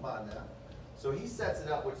 I don't mind that. So he sets it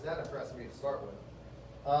up, which that impressed me to start with.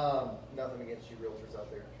 Nothing against you realtors out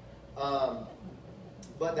there.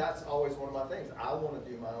 But that's always one of my things. I want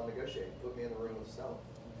to do my own negotiating. Put me in the room with the seller.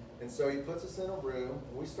 And so he puts us in a room.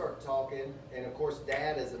 We start talking. And of course,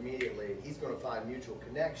 Dad is immediately, he's going to find mutual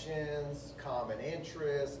connections, common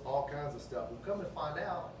interests, all kinds of stuff. We'll come to find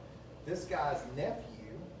out, this guy's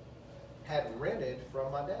nephew had rented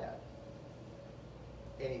from my dad.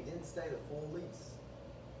 And he didn't stay the full lease.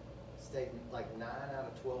 Stayed like 9 out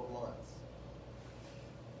of 12 months.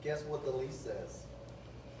 Guess what the lease says?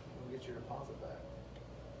 You'll get your deposit back.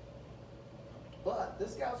 But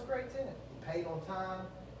this guy was a great tenant. He paid on time.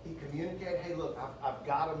 He communicated, hey, look, I've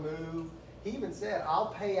got to move. He even said, I'll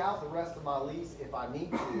pay out the rest of my lease if I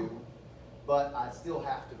need to, but I still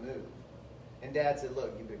have to move. And Dad said,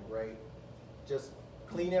 look, you've been great. Just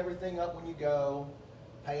clean everything up when you go,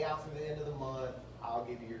 pay out through the end of the month. I'll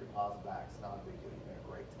give you your deposit back. It's not a big deal. You've been a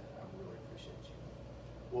great tenant. I really appreciate you.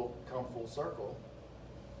 Well, come full circle,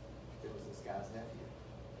 it was this guy's nephew.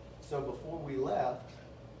 So before we left,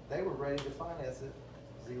 they were ready to finance it,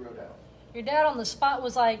 0 down. Your dad on the spot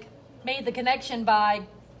was like, made the connection by,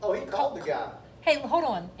 Oh, he called the guy. hey, hold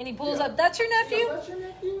on. And he pulls Yeah. up, that's your He nephew? goes, that's your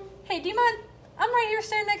nephew? Hey, do you mind? I'm right here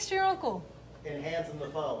standing next to your uncle. And hands him the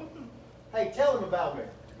phone. Hey, tell him about me.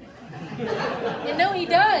 And no, he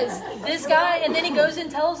does. This guy, and then he goes and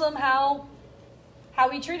tells them how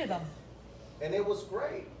he treated them. And it was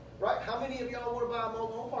great, right? How many of y'all want to buy a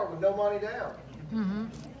mobile home park with no money down? Mm-hmm.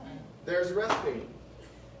 There's a recipe.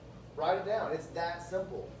 Write it down. It's that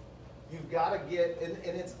simple. You've got to get,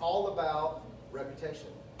 and it's all about reputation.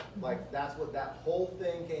 Like, that's what that whole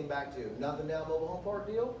thing came back to. Nothing down mobile home park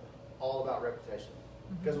deal, all about reputation.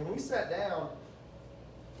 Because when we sat down,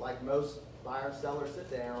 like most buyer seller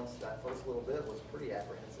sit downs, that first little bit was pretty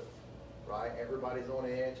apprehensive, right? Everybody's on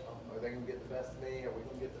edge. Oh, are they going to get the best of me? Are we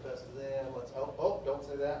going to get the best of them? Let's, oh, don't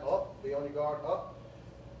say that. Oh, be on your guard. Oh,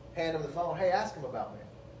 hand them the phone. Hey, ask them about me.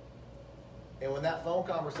 And when that phone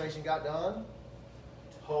conversation got done,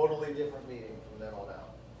 totally different meeting from then on out.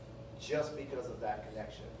 Just because of that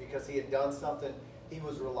connection. Because he had done something, he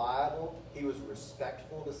was reliable, he was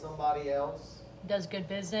respectful to somebody else. Does good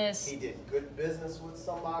business. He did good business with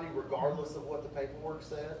somebody regardless of what the paperwork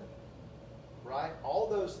said. Right? All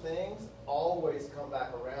those things always come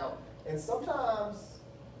back around. And sometimes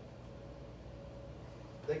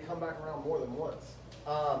they come back around more than once.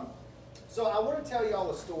 So I want to tell you all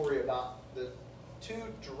a story about the 2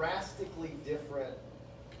 drastically different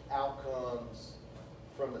outcomes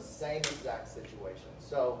from the same exact situation.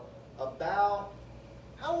 So about,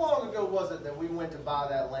 how long ago was it that we went to buy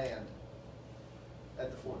that land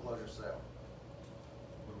at the foreclosure sale?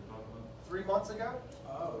 3 months ago?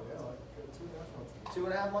 Oh, yeah, like 2.5 months ago.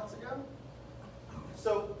 2.5 months ago?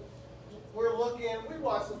 So we're looking, we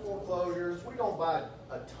watch the foreclosures. We don't buy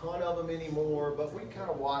a ton of them anymore, but we kind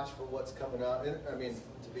of watch for what's coming up. And, I mean,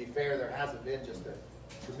 to be fair, there hasn't been just a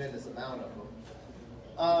tremendous amount of them.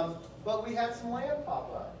 But we had some land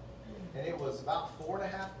pop up. And it was about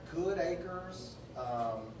 4.5 good acres.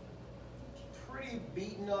 Pretty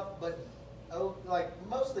beaten up, but like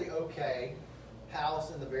mostly okay.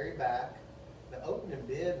 House in the very back. The opening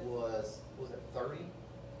bid was it 30?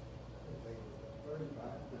 35.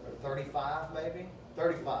 Or 35 maybe?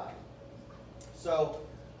 35. So,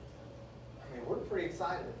 I mean, we're pretty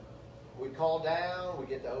excited. We call down, we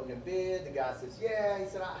get the opening bid, the guy says, yeah, he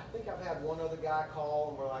said, I think I've had one other guy call,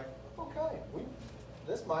 and we're like, okay,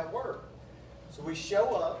 this might work. So we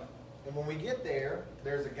show up, and when we get there,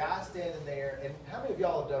 there's a guy standing there, and how many of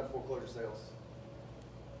y'all have done foreclosure sales?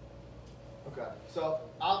 Okay, so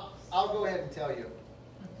I'll go ahead and tell you.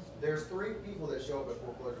 There's 3 people that show up at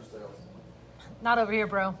foreclosure sales. Not over here,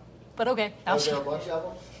 bro. But okay. Is there a bunch of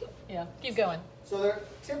them? Yeah, keep going. So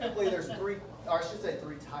typically there's 3, or I should say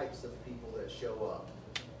 3 types of people that show up.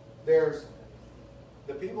 There's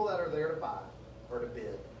the people that are there to buy or to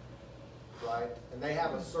bid, right? And they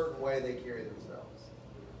have a certain way they carry themselves.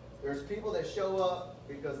 There's people that show up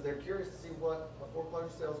because they're curious to see what a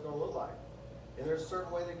foreclosure sale is going to look like. And there's a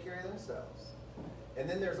certain way they carry themselves. And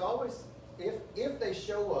then there's always, if they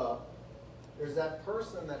show up, there's that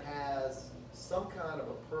person that has some kind of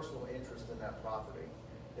a personal interest in that property.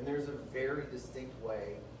 And there's a very distinct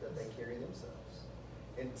way that they carry themselves.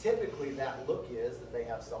 And typically that look is that they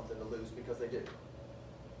have something to lose because they do,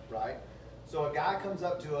 right? So a guy comes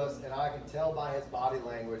up to us and I can tell by his body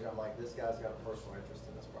language, I'm like, this guy's got a personal interest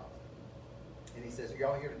in this property. And he says, are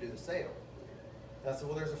y'all here to do the sale? And I said,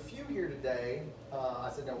 well, there's a few here today. I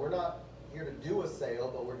said, no, we're not here to do a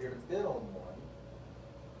sale, but we're here to bid on one.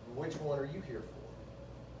 Which one are you here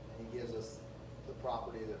for? And he gives us the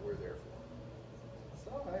property that we're there for. I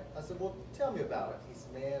said, all right. I said, well, tell me about it. He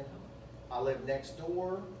said, man, I live next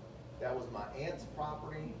door. That was my aunt's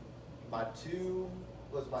property. My two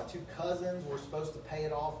cousins were supposed to pay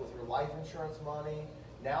it off with her life insurance money.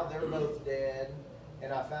 Now they're both dead.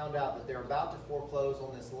 And I found out that they're about to foreclose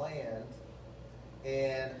on this land.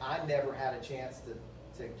 And I never had a chance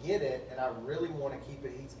to get it. And I really want to keep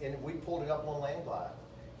it. And we pulled it up on Landglide.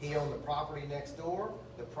 He owned the property next door,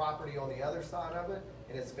 the property on the other side of it,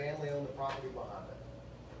 and his family owned the property behind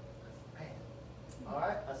it. Man. All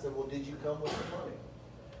right. I said, well, did you come with the money?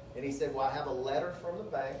 And he said, well, I have a letter from the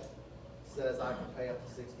bank that says I can pay up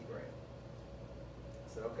to 60 grand.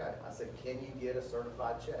 I said, okay. I said, can you get a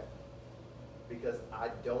certified check? Because I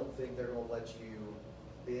don't think they're going to let you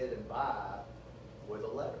bid and buy with a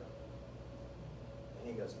letter.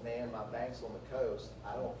 And he goes, man, my bank's on the coast.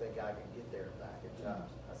 I don't think I can get there and back in time.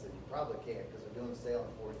 I said, you probably can't because they're doing the sale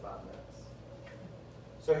in 45 minutes.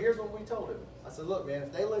 So here's what we told him. I said, look, man,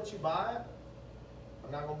 if they let you buy it,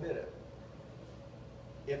 I'm not going to bid it.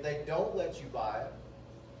 If they don't let you buy it,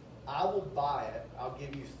 I will buy it. I'll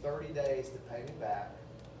give you 30 days to pay me back.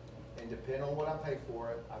 And depending on what I pay for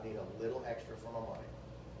it, I need a little extra for my money.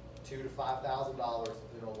 $2,000 to $5,000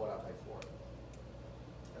 depending on what I pay for it.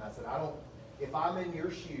 And I said, if I'm in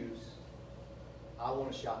your shoes, I want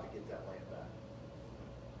a shot to get that land back.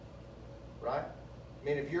 Right? I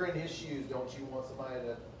mean, if you're in his shoes, don't you want somebody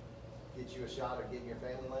to get you a shot at getting your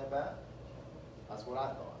family land back? That's what I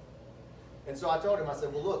thought. And so I told him, I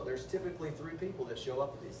said, well, look, there's typically 3 people that show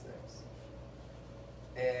up to these things.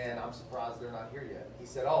 And I'm surprised they're not here yet. He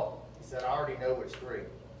said, I already know which 3.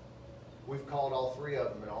 We've called all 3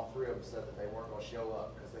 of them, and all 3 of them said that they weren't going to show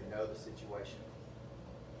up because they know the situation.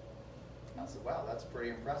 I said, wow, that's pretty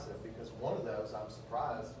impressive because one of those, I'm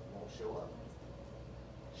surprised, won't show up.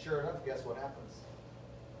 Sure enough, guess what happens?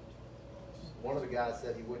 One of the guys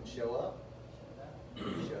said he wouldn't show up.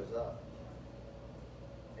 He shows up.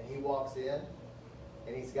 And he walks in,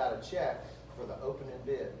 and he's got a check for the opening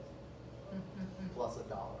bid plus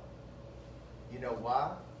 $1. You know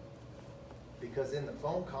why? Because in the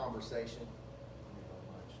phone conversation,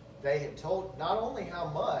 they had told not only how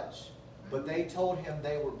much, but they told him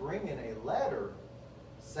they were bringing a letter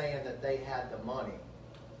saying that they had the money,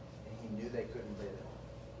 and he knew they couldn't bid it.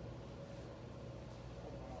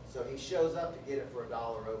 So he shows up to get it for $1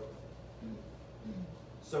 over.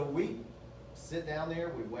 So we sit down there,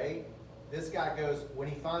 we wait. This guy goes, when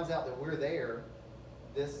he finds out that we're there,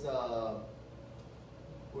 this, what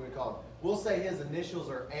do we call him? We'll say his initials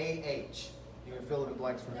are AH. You can fill in the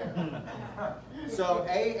blanks from there. So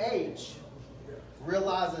AH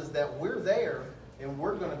realizes that we're there and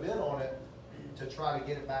we're going to bid on it to try to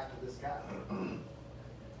get it back to this guy.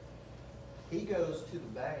 He goes to the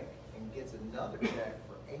bank and gets another check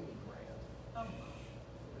for 80 grand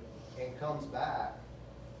and comes back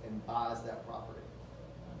and buys that property.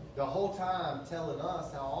 The whole time telling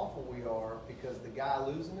us how awful we are because the guy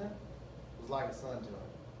losing it was like a son to him.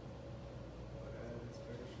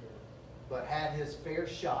 But had his fair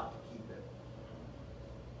shot to keep it.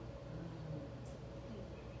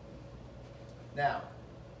 Now,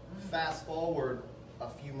 fast forward a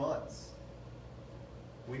few months.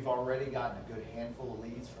 We've already gotten a good handful of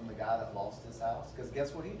leads from the guy that lost his house. Because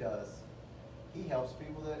guess what he does? He helps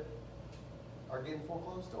people that are getting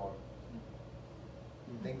foreclosed on.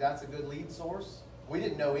 You think that's a good lead source? We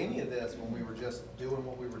didn't know any of this when we were just doing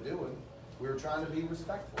what we were doing. We were trying to be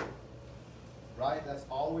respectful. Right? That's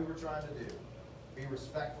all we were trying to do. Be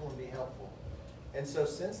respectful and be helpful. And so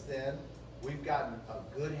since then, we've gotten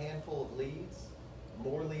a good handful of leads,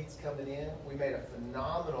 more leads coming in. We made a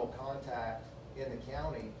phenomenal contact in the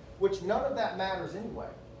county, which none of that matters anyway.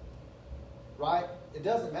 right? It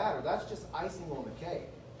doesn't matter. That's just icing on the cake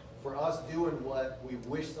for us doing what we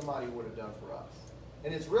wish somebody would have done for us.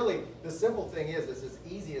 And it's really, the simple thing is, it's as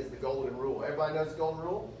easy as the golden rule. Everybody knows the golden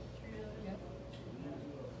rule?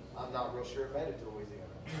 I'm not real sure it made it to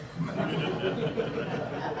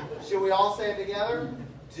Louisiana. Should we all say it together?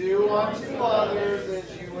 Do unto others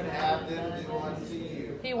as you would have them do unto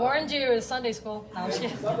you. He warned you at Sunday school. No, I'm just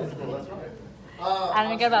kidding. Sunday school, that's right. I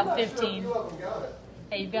don't get about I'm not 15. Sure a few of them got it.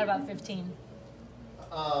 Hey, you've got about 15.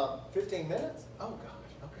 15 minutes? Oh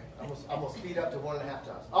gosh, okay. I'm gonna speed up to 1.5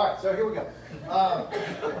 times. All right, so here we go.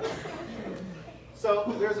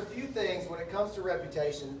 So there's a few things when it comes to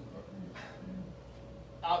reputation.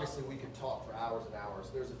 Obviously, we could talk for hours and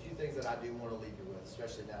hours. There's a few things that I do want to leave you with,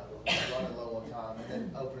 especially now that we're running low on time, and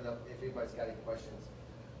then open it up if anybody's got any questions.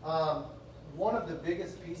 One of the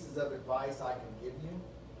biggest pieces of advice I can give you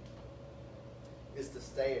is to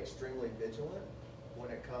stay extremely vigilant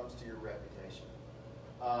when it comes to your reputation.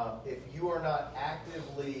 If you are not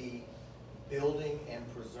actively building and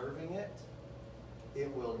preserving it,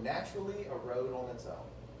 it will naturally erode on its own.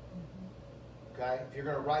 Okay? If you're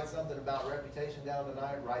going to write something about reputation down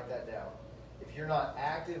tonight, write that down. If you're not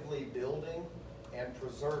actively building and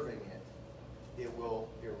preserving it, it will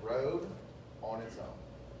erode on its own.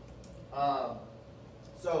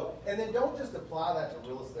 And then don't just apply that to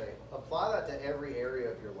real estate. Apply that to every area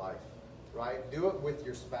of your life, right? Do it with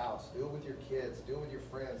your spouse. Do it with your kids. Do it with your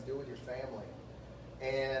friends. Do it with your family.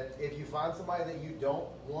 And if you find somebody that you don't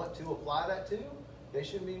want to apply that to, they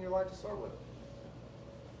shouldn't be in your life to start with.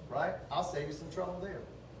 Right? I'll save you some trouble there.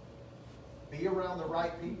 Be around the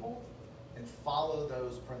right people and follow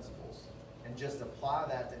those principles. And just apply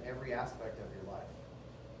that to every aspect of your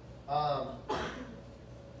life.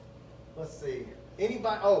 Let's see.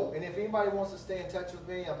 Anybody? Oh, and if anybody wants to stay in touch with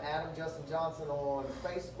me, I'm Adam Justin Johnson on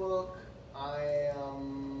Facebook. I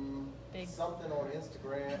am something on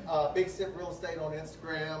Instagram. Big Sip Real Estate on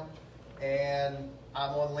Instagram. And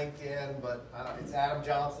I'm on LinkedIn, but it's Adam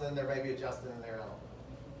Johnson. There may be a Justin in there. I don't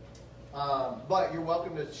know. But you're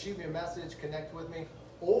welcome to shoot me a message, connect with me,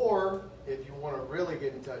 or if you want to really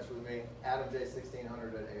get in touch with me,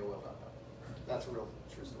 AdamJ1600@AOL.com. That's a real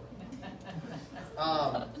true story.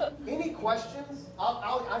 Any questions?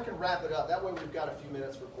 I can wrap it up. That way we've got a few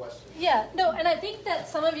minutes for questions. Yeah, no, and I think that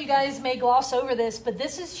some of you guys may gloss over this, but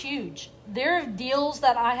this is huge. There are deals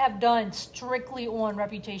that I have done strictly on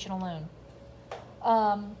reputation alone.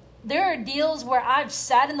 There are deals where I've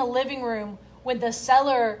sat in the living room when the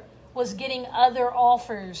seller was getting other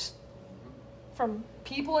offers from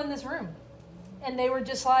people in this room. And they were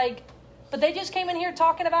just like, but they just came in here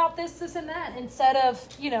talking about this, and that, instead of,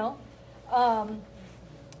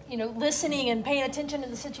 listening and paying attention to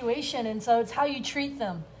the situation. And so it's how you treat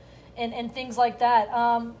them and things like that.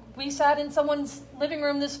 We sat in someone's living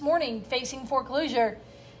room this morning facing foreclosure,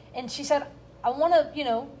 and she said, I want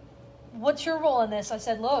to, what's your role in this? I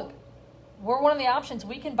said, look, we're one of the options.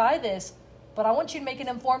 We can buy this, but I want you to make an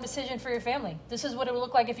informed decision for your family. This is what it would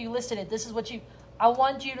look like if you listed it. This is what I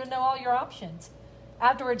want you to know all your options.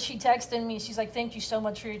 Afterwards, she texted me. She's like, thank you so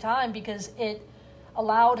much for your time, because it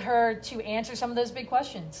allowed her to answer some of those big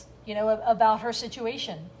questions, about her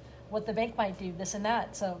situation, what the bank might do, this and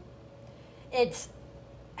that. So it's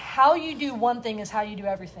how you do one thing is how you do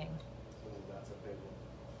everything. That's a big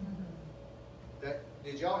one.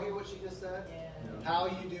 Did y'all hear what she just said? Yeah. How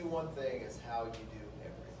you do one thing is how you do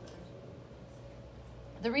everything.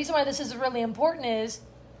 The reason why this is really important is,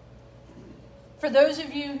 for those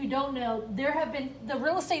of you who don't know, the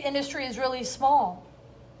real estate industry is really small.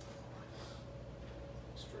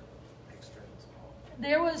 Extremely small.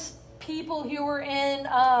 There was people who were in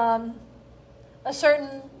a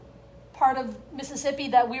certain part of Mississippi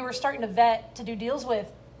that we were starting to vet to do deals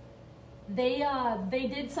with. They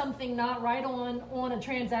did something not right on a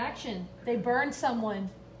transaction. They burned someone.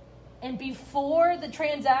 And before the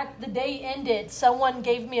day ended, someone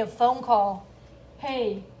gave me a phone call.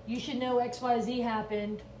 Hey, you should know XYZ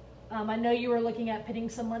happened. I know you were looking at putting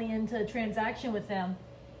some money into a transaction with them.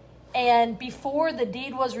 And before the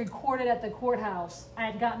deed was recorded at the courthouse, I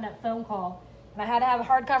had gotten that phone call, and I had to have a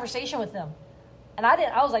hard conversation with them. And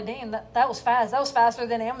I was like, damn, that was fast. That was faster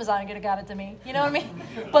than Amazon could have got it to me. You know what I mean?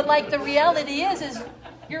 But the reality is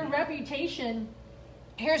your reputation,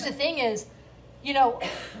 here's the thing is,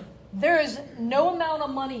 there is no amount of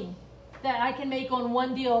money that I can make on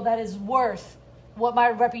one deal that is worth what my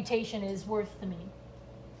reputation is worth to me.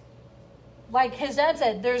 Like his dad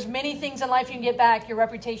said, there's many things in life you can get back. Your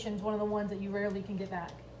reputation is one of the ones that you rarely can get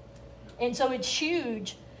back. And so it's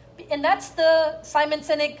huge. And that's the Simon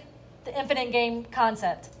Sinek, the infinite game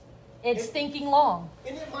concept. It's thinking long.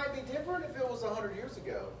 And it might be different if it was 100 years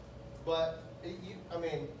ago. But, I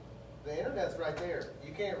mean, the internet's right there.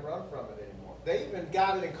 You can't run from it anymore. They even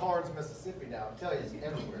got it in Carnes, Mississippi now. I'm telling you, it's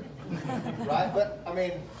everywhere. Right? But, I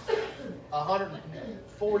mean,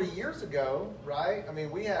 140 years ago, right? I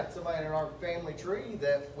mean, we had somebody in our family tree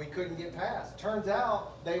that we couldn't get past. Turns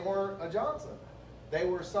out they weren't a Johnson. They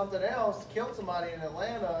were something else, killed somebody in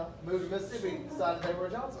Atlanta, moved to Mississippi, decided they were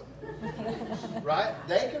a Johnson. Right?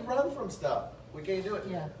 They could run from stuff. We can't do it.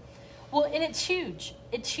 Yeah. Well, and it's huge.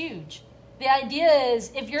 It's huge. The idea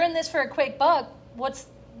is, if you're in this for a quick buck, what's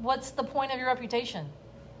the point of your reputation?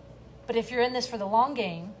 But if you're in this for the long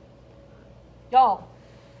game, y'all,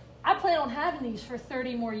 I plan on having these for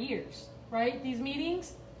 30 more years, right? These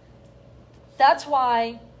meetings. That's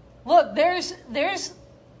why, look, there's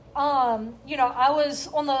I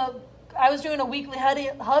was doing a weekly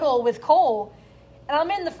huddle with Cole, and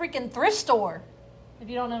I'm in the freaking thrift store. If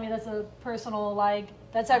you don't know me, that's a personal,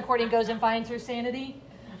 that's how Courtney goes and finds her sanity.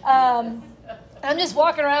 I'm just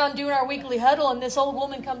walking around doing our weekly huddle, and this old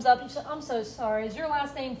woman comes up and she said, "I'm so sorry. Is your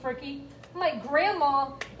last name Fricky?" I'm like,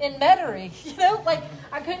 "Grandma in Metairie."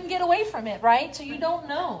 I couldn't get away from it, right? So you don't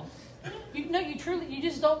know. You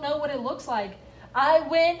just don't know what it looks like. I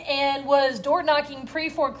went and was door knocking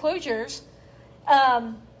pre-foreclosures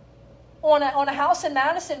on a house in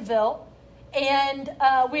Madisonville, and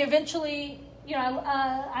we eventually,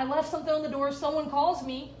 I left something on the door. Someone calls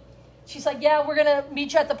me. She's like, "Yeah, we're gonna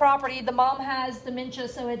meet you at the property. The mom has dementia,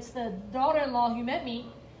 so it's the daughter-in-law who met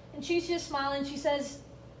me." And she's just smiling. She says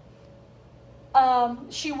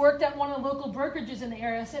she worked at one of the local brokerages in the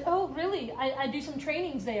area. I said, "Oh, really? I do some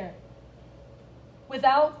trainings there."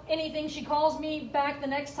 Without anything, she calls me back the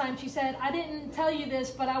next time. She said, "I didn't tell you this,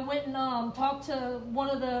 but I went and talked to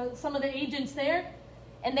some of the agents there,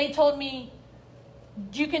 and they told me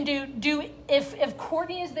you can do if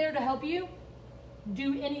Courtney is there to help you,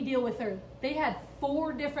 do any deal with her." They had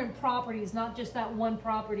 4 different properties, not just that one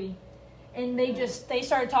property, and they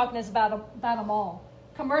started talking to us about them all.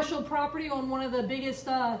 Commercial property on one of the biggest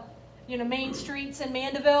main streets in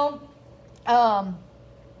Mandeville.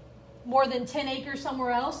 More than 10 acres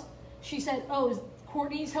somewhere else. She said, "Oh, is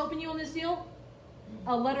Courtney's helping you on this deal?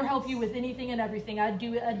 I'll let her help you with anything and everything. I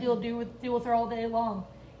deal with her all day long."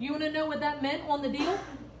 You want to know what that meant on the deal?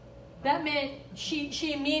 That meant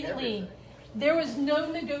she immediately, everything. There was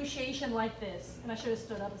no negotiation like this. And I should have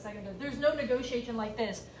stood up a second ago. There's no negotiation like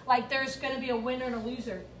this. Like there's going to be a winner and a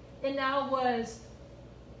loser. It now was,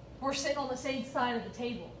 we're sitting on the same side of the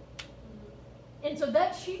table. And so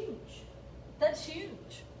that's huge. That's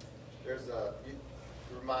huge. You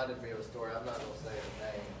reminded me of a story. I'm not going to say the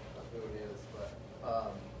name of who it is, but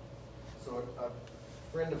so a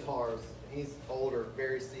friend of ours, he's older,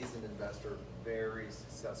 very seasoned investor, very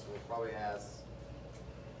successful, probably has,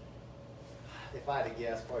 if I had to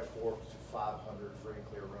guess, probably 400 to 500 free and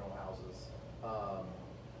clear rental houses.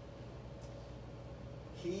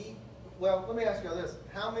 Let me ask you this.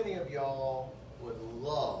 How many of y'all would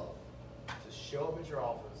love to show up at your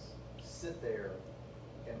office, sit there,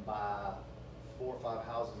 and buy 4 or 5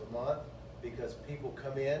 houses a month because people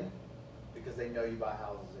come in because they know you buy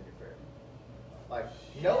houses in your fair? Like,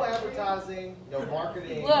 no advertising, no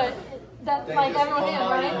marketing. Look, that's like everyone here,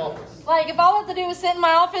 right? Office. Like, if all I have to do is sit in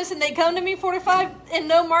my office and they come to me 45 and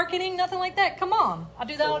no marketing, nothing like that, come on. I'll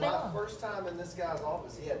do that all day long. My first time in this guy's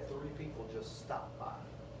office, he had 3 people just stop by.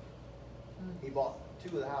 He bought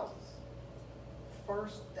 2 of the houses.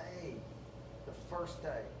 First day. The first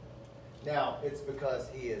day. Now, it's because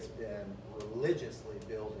he has been religiously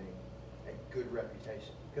building a good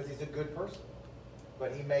reputation because he's a good person.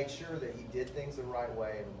 But he made sure that he did things the right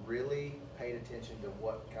way and really paid attention to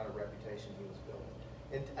what kind of reputation he was building.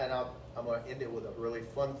 And I'm going to end it with a really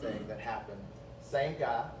fun thing that happened. Same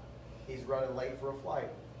guy, he's running late for a flight.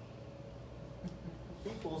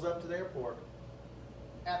 He pulls up to the airport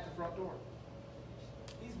at the front door.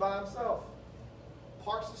 He's by himself.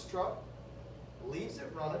 Parks his truck, leaves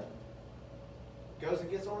it running, goes and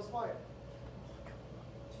gets on his flight.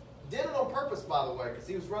 Did it on purpose, by the way, because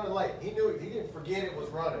he was running late. He knew it. He didn't forget it was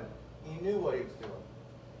running. He knew what he was doing.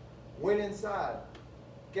 Went inside.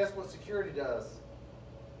 Guess what security does?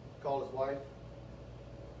 Called his wife.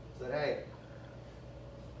 Said, "Hey,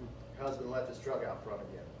 your husband left his truck out front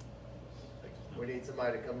again. We need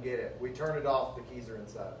somebody to come get it." We turn it off. The keys are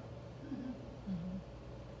inside.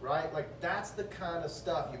 Right? Like, that's the kind of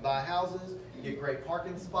stuff. You buy houses, you get great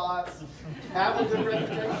parking spots, have a good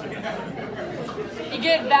reputation. You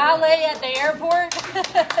get valet at the airport.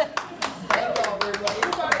 Thank y'all very much.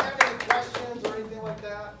 Anybody have any questions or anything like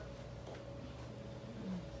that?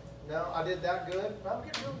 No, I did that good. I'm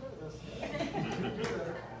getting real good at this.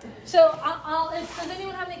 So does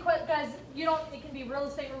anyone have any questions? Guys, it can be real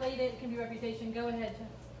estate related, it can be reputation. Go ahead.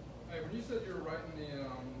 Hey, when you said you were writing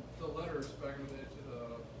the letters back in the day to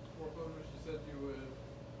the foreclosures, you said you would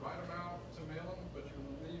write them out to mail them, but you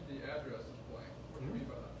would leave the addresses blank. What do you mean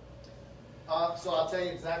by that? So I'll tell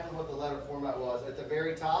you exactly what the letter format was. At the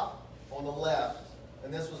very top, on the left,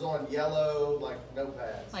 and this was on yellow, like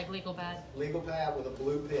notepads. Like legal pad. Legal pad with a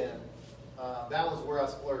blue pen. That was where I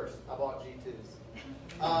splurged. I bought G2s.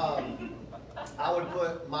 I would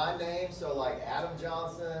put my name, so like Adam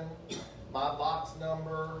Johnson, my box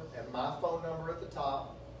number, and my phone number at the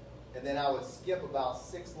top, and then I would skip about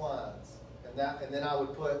 6 lines, and then I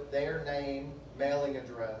would put their name, mailing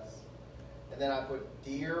address, and then I put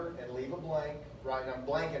dear and leave a blank. Right, and I'm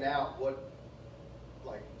blanking out what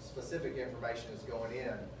like specific information is going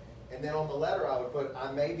in, and then on the letter I would put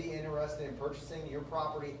I may be interested in purchasing your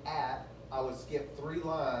property at. I would skip 3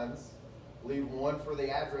 lines. Leave 1 for the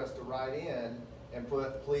address to write in, and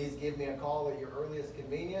put, please give me a call at your earliest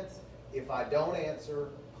convenience. If I don't answer,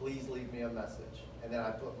 please leave me a message. And then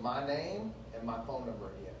I put my name and my phone number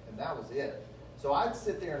again, and that was it. So I'd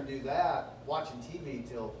sit there and do that, watching TV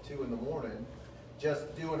till 2 in the morning,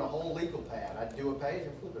 just doing a whole legal pad. I'd do a page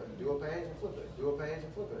and flip it, do a page and flip it, do a page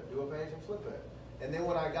and flip it, do a page and flip it. And then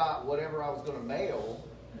when I got whatever I was going to mail,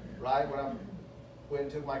 right, when I went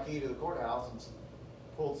and took my key to the courthouse and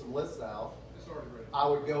pulled some lists out, It's already ready. I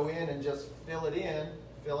would go in and just fill it in,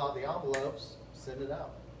 fill out the envelopes, send it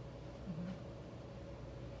out.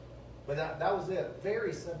 But that was it.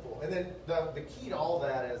 Very simple. And then the key to all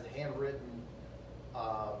that is handwritten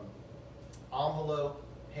envelope,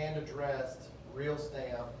 hand addressed, real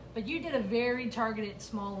stamp. But you did a very targeted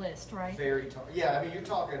small list, right? Yeah, I mean, you're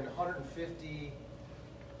talking 150.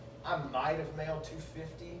 I might have mailed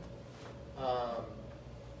 250.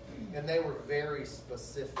 And they were very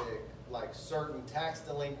specific, like certain tax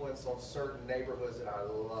delinquents on certain neighborhoods that I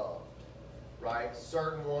loved, right?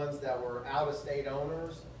 Certain ones that were out-of-state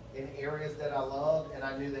owners in areas that I loved, and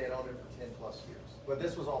I knew they had owned it for 10 plus years. But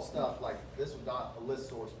this was all stuff, like, this was not a list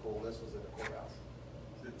source pool, this was in the courthouse.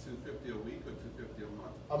 Is it 250 a week or 250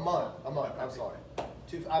 a month? A month, I'm sorry.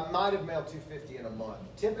 I might have mailed 250 in a month.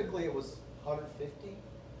 Typically it was 150,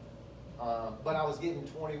 but I was getting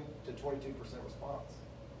 20 to 22% response.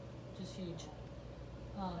 Just huge.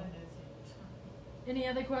 Any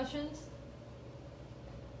other questions?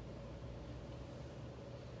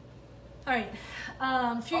 All right.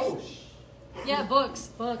 Yeah, books,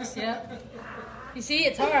 yeah. You see,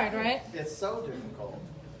 it's hard, right? It's so difficult.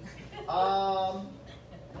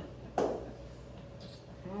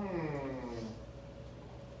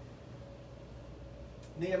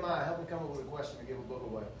 Nehemiah, help me come up with a question to give a book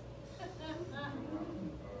away.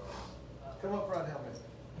 Come up front, help me.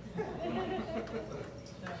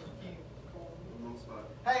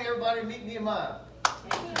 Hey everybody, meet Nehemiah.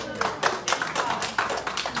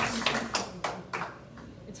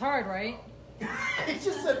 It's hard, right? He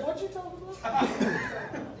just said, what you talking about?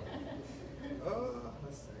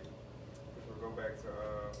 Let's see. We'll go back to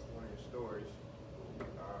one of your stories.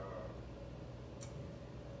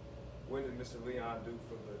 What did Mr. Leon do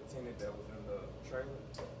for the tenant that was in the trailer?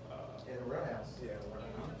 In the rent house. Yeah, in the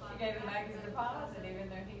rent house. She gave him back his deposit even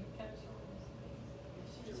though he kept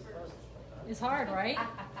It's hard, right?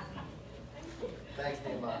 Thanks,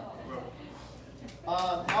 Nehemiah.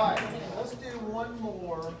 All right, let's do one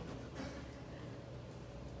more.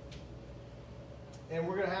 And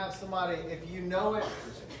we're going to have somebody, if you know it,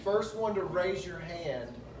 first one to raise your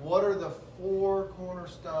hand. What are the 4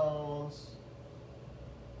 cornerstones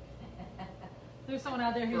There's someone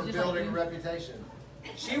out there who's for just building a like, reputation?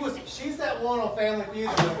 She's that one on Family Feud.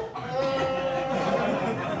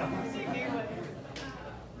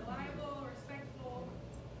 Reliable, respectful,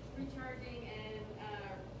 recharging, and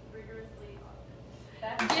rigorously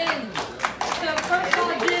authentic. Jen. So first of all,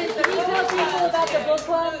 Jen, can you tell people about the book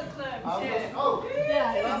club?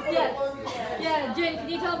 Yeah, Jen, can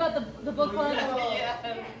you tell about the book club?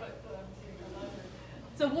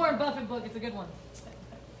 It's a Warren Buffett book. It's a good one.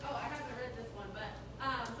 Oh, I haven't read this one, but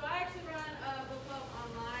so I actually run a book club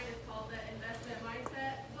online. It's called the Investment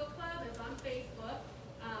Mindset Book Club. It's on Facebook.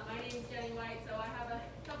 My name is Jenny White, so I have a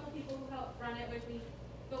couple people who help run it with me.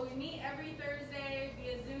 But we meet every Thursday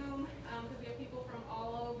via Zoom because we have people from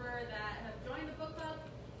all over that have joined the book club.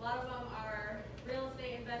 A lot of them are real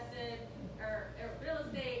estate invested or real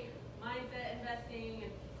estate mindset investing,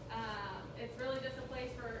 and it's really just a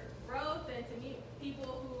place for growth and to meet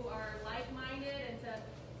people who are like-minded and to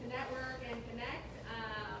network and connect.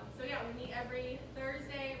 So yeah, we meet every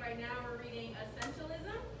Thursday. Right now we're reading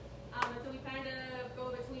Essentialism, and so we kind of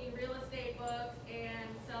go between real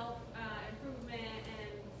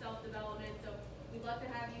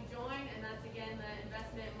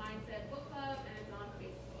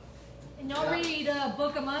a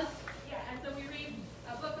book a month? Yeah, and so we read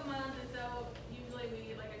a book a month, and so usually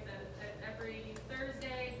we, like I said, it's every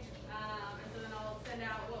Thursday, and so then I'll send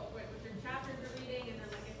out what your chapters are reading, and then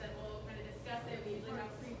like I said, we'll kind of discuss it. We usually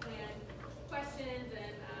have pre-planned questions,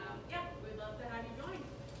 and yeah, we'd love to have you join.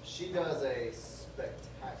 She does a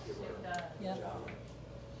spectacular Yep. job.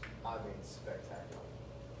 I mean, spectacular.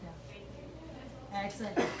 Thank you.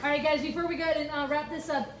 Excellent. All right, guys, before we go ahead and wrap this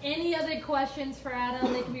up, any other questions for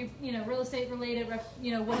Adam? They can be, real estate related,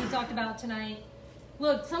 what he talked about tonight.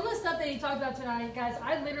 Look, some of the stuff that he talked about tonight, guys,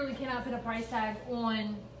 I literally cannot put a price tag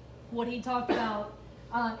on what he talked about.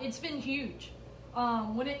 It's been huge.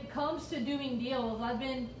 When it comes to doing deals, I've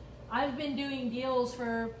been doing deals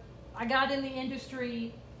I got in the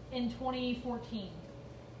industry in 2014.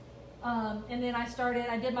 And then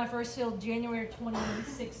I did my first deal January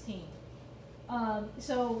 2016.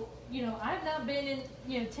 So, I've not been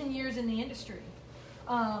in, 10 years in the industry.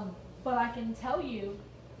 But I can tell you,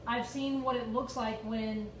 I've seen what it looks like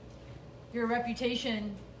when your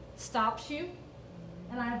reputation stops you.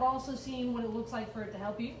 And I've also seen what it looks like for it to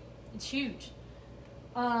help you. It's huge.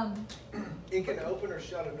 It can open or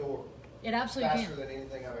shut a door. It absolutely faster can. than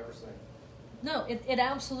anything I've ever seen. No, it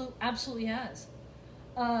absolutely has.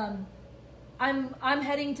 I'm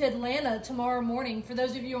heading to Atlanta tomorrow morning. For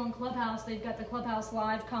those of you on Clubhouse, they've got the Clubhouse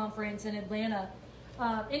Live conference in Atlanta.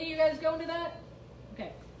 Any of you guys going to that?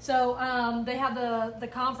 Okay. So they have the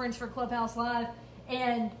conference for Clubhouse Live,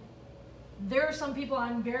 and there are some people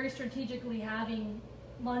I'm very strategically having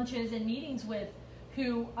lunches and meetings with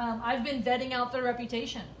who I've been vetting out their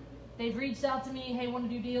reputation. They've reached out to me, hey, want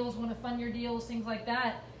to do deals, want to fund your deals, things like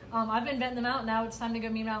that. I've been vetting them out. Now it's time to go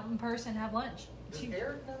meet them out in person, have lunch. Does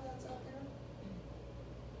Eric know that's out there?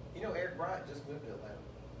 Eric Bryant just moved to Atlanta.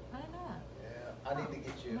 I don't know. Yeah, I need to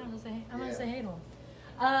get you. I'm gonna say hey to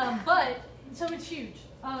him. But so it's huge.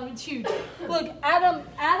 It's huge. Look, Adam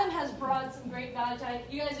has brought some great value.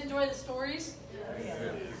 You guys enjoy the stories?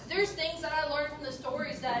 Yeah. There's things that I learned from the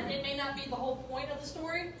stories that it may not be the whole point of the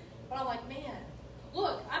story, but I'm like, man,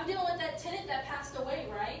 look, I'm dealing with that tenant that passed away,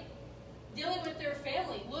 right? Dealing with their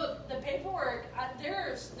family. Look, the paperwork,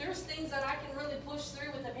 there's things that I can really push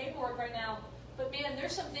through with the paperwork right now. But man,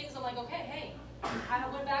 there's some things I'm like, okay, hey, I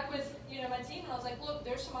went back with my team and I was like, look,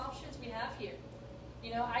 there's some options we have here.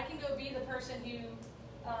 I can go be the person who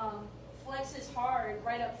flexes hard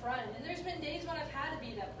right up front. And there's been days when I've had to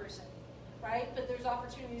be that person, right? But there's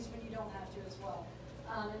opportunities when you don't have to as well,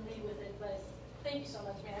 and lead with it. But thank you so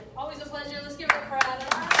much, man. Always a pleasure. Let's give it up for Adam.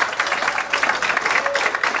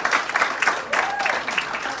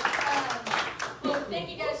 Look, thank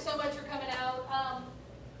you guys so much for coming out.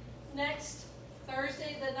 Next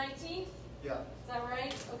Thursday, the 19th? Yeah. Is that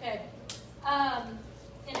right? Okay.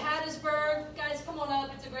 In Hattiesburg, guys, come on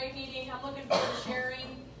up. It's a great meeting. I'm looking forward to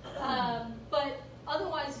sharing. But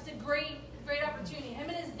otherwise, it's a great opportunity. Him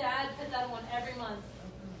and his dad put that on every month.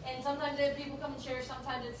 And sometimes they have people come and share.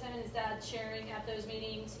 Sometimes it's him and his dad sharing at those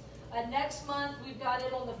meetings. Next month, we've got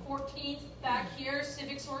it on the 14th back here.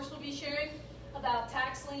 Civic Source will be sharing about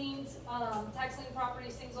tax liens, tax lien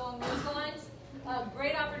properties, things along those lines.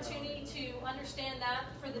 Great opportunity to understand that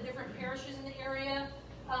for the different parishes in the area.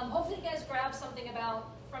 Hopefully you guys grab something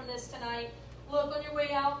from this tonight. Look, on your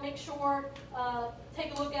way out, make sure,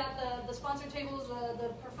 take a look at the sponsor tables, the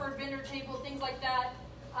preferred vendor table, things like that.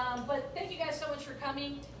 But thank you guys so much for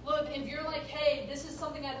coming. Look, if you're like, hey, this is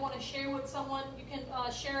something I'd want to share with someone, you can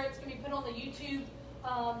share it. It's going to be put on the YouTube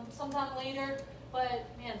sometime later. But,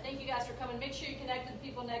 man, thank you guys for coming. Make sure you connect with the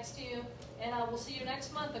people next to you. And we'll see you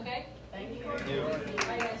next month, okay? Thank you.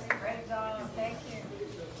 Bye, guys. Great job. Thank you.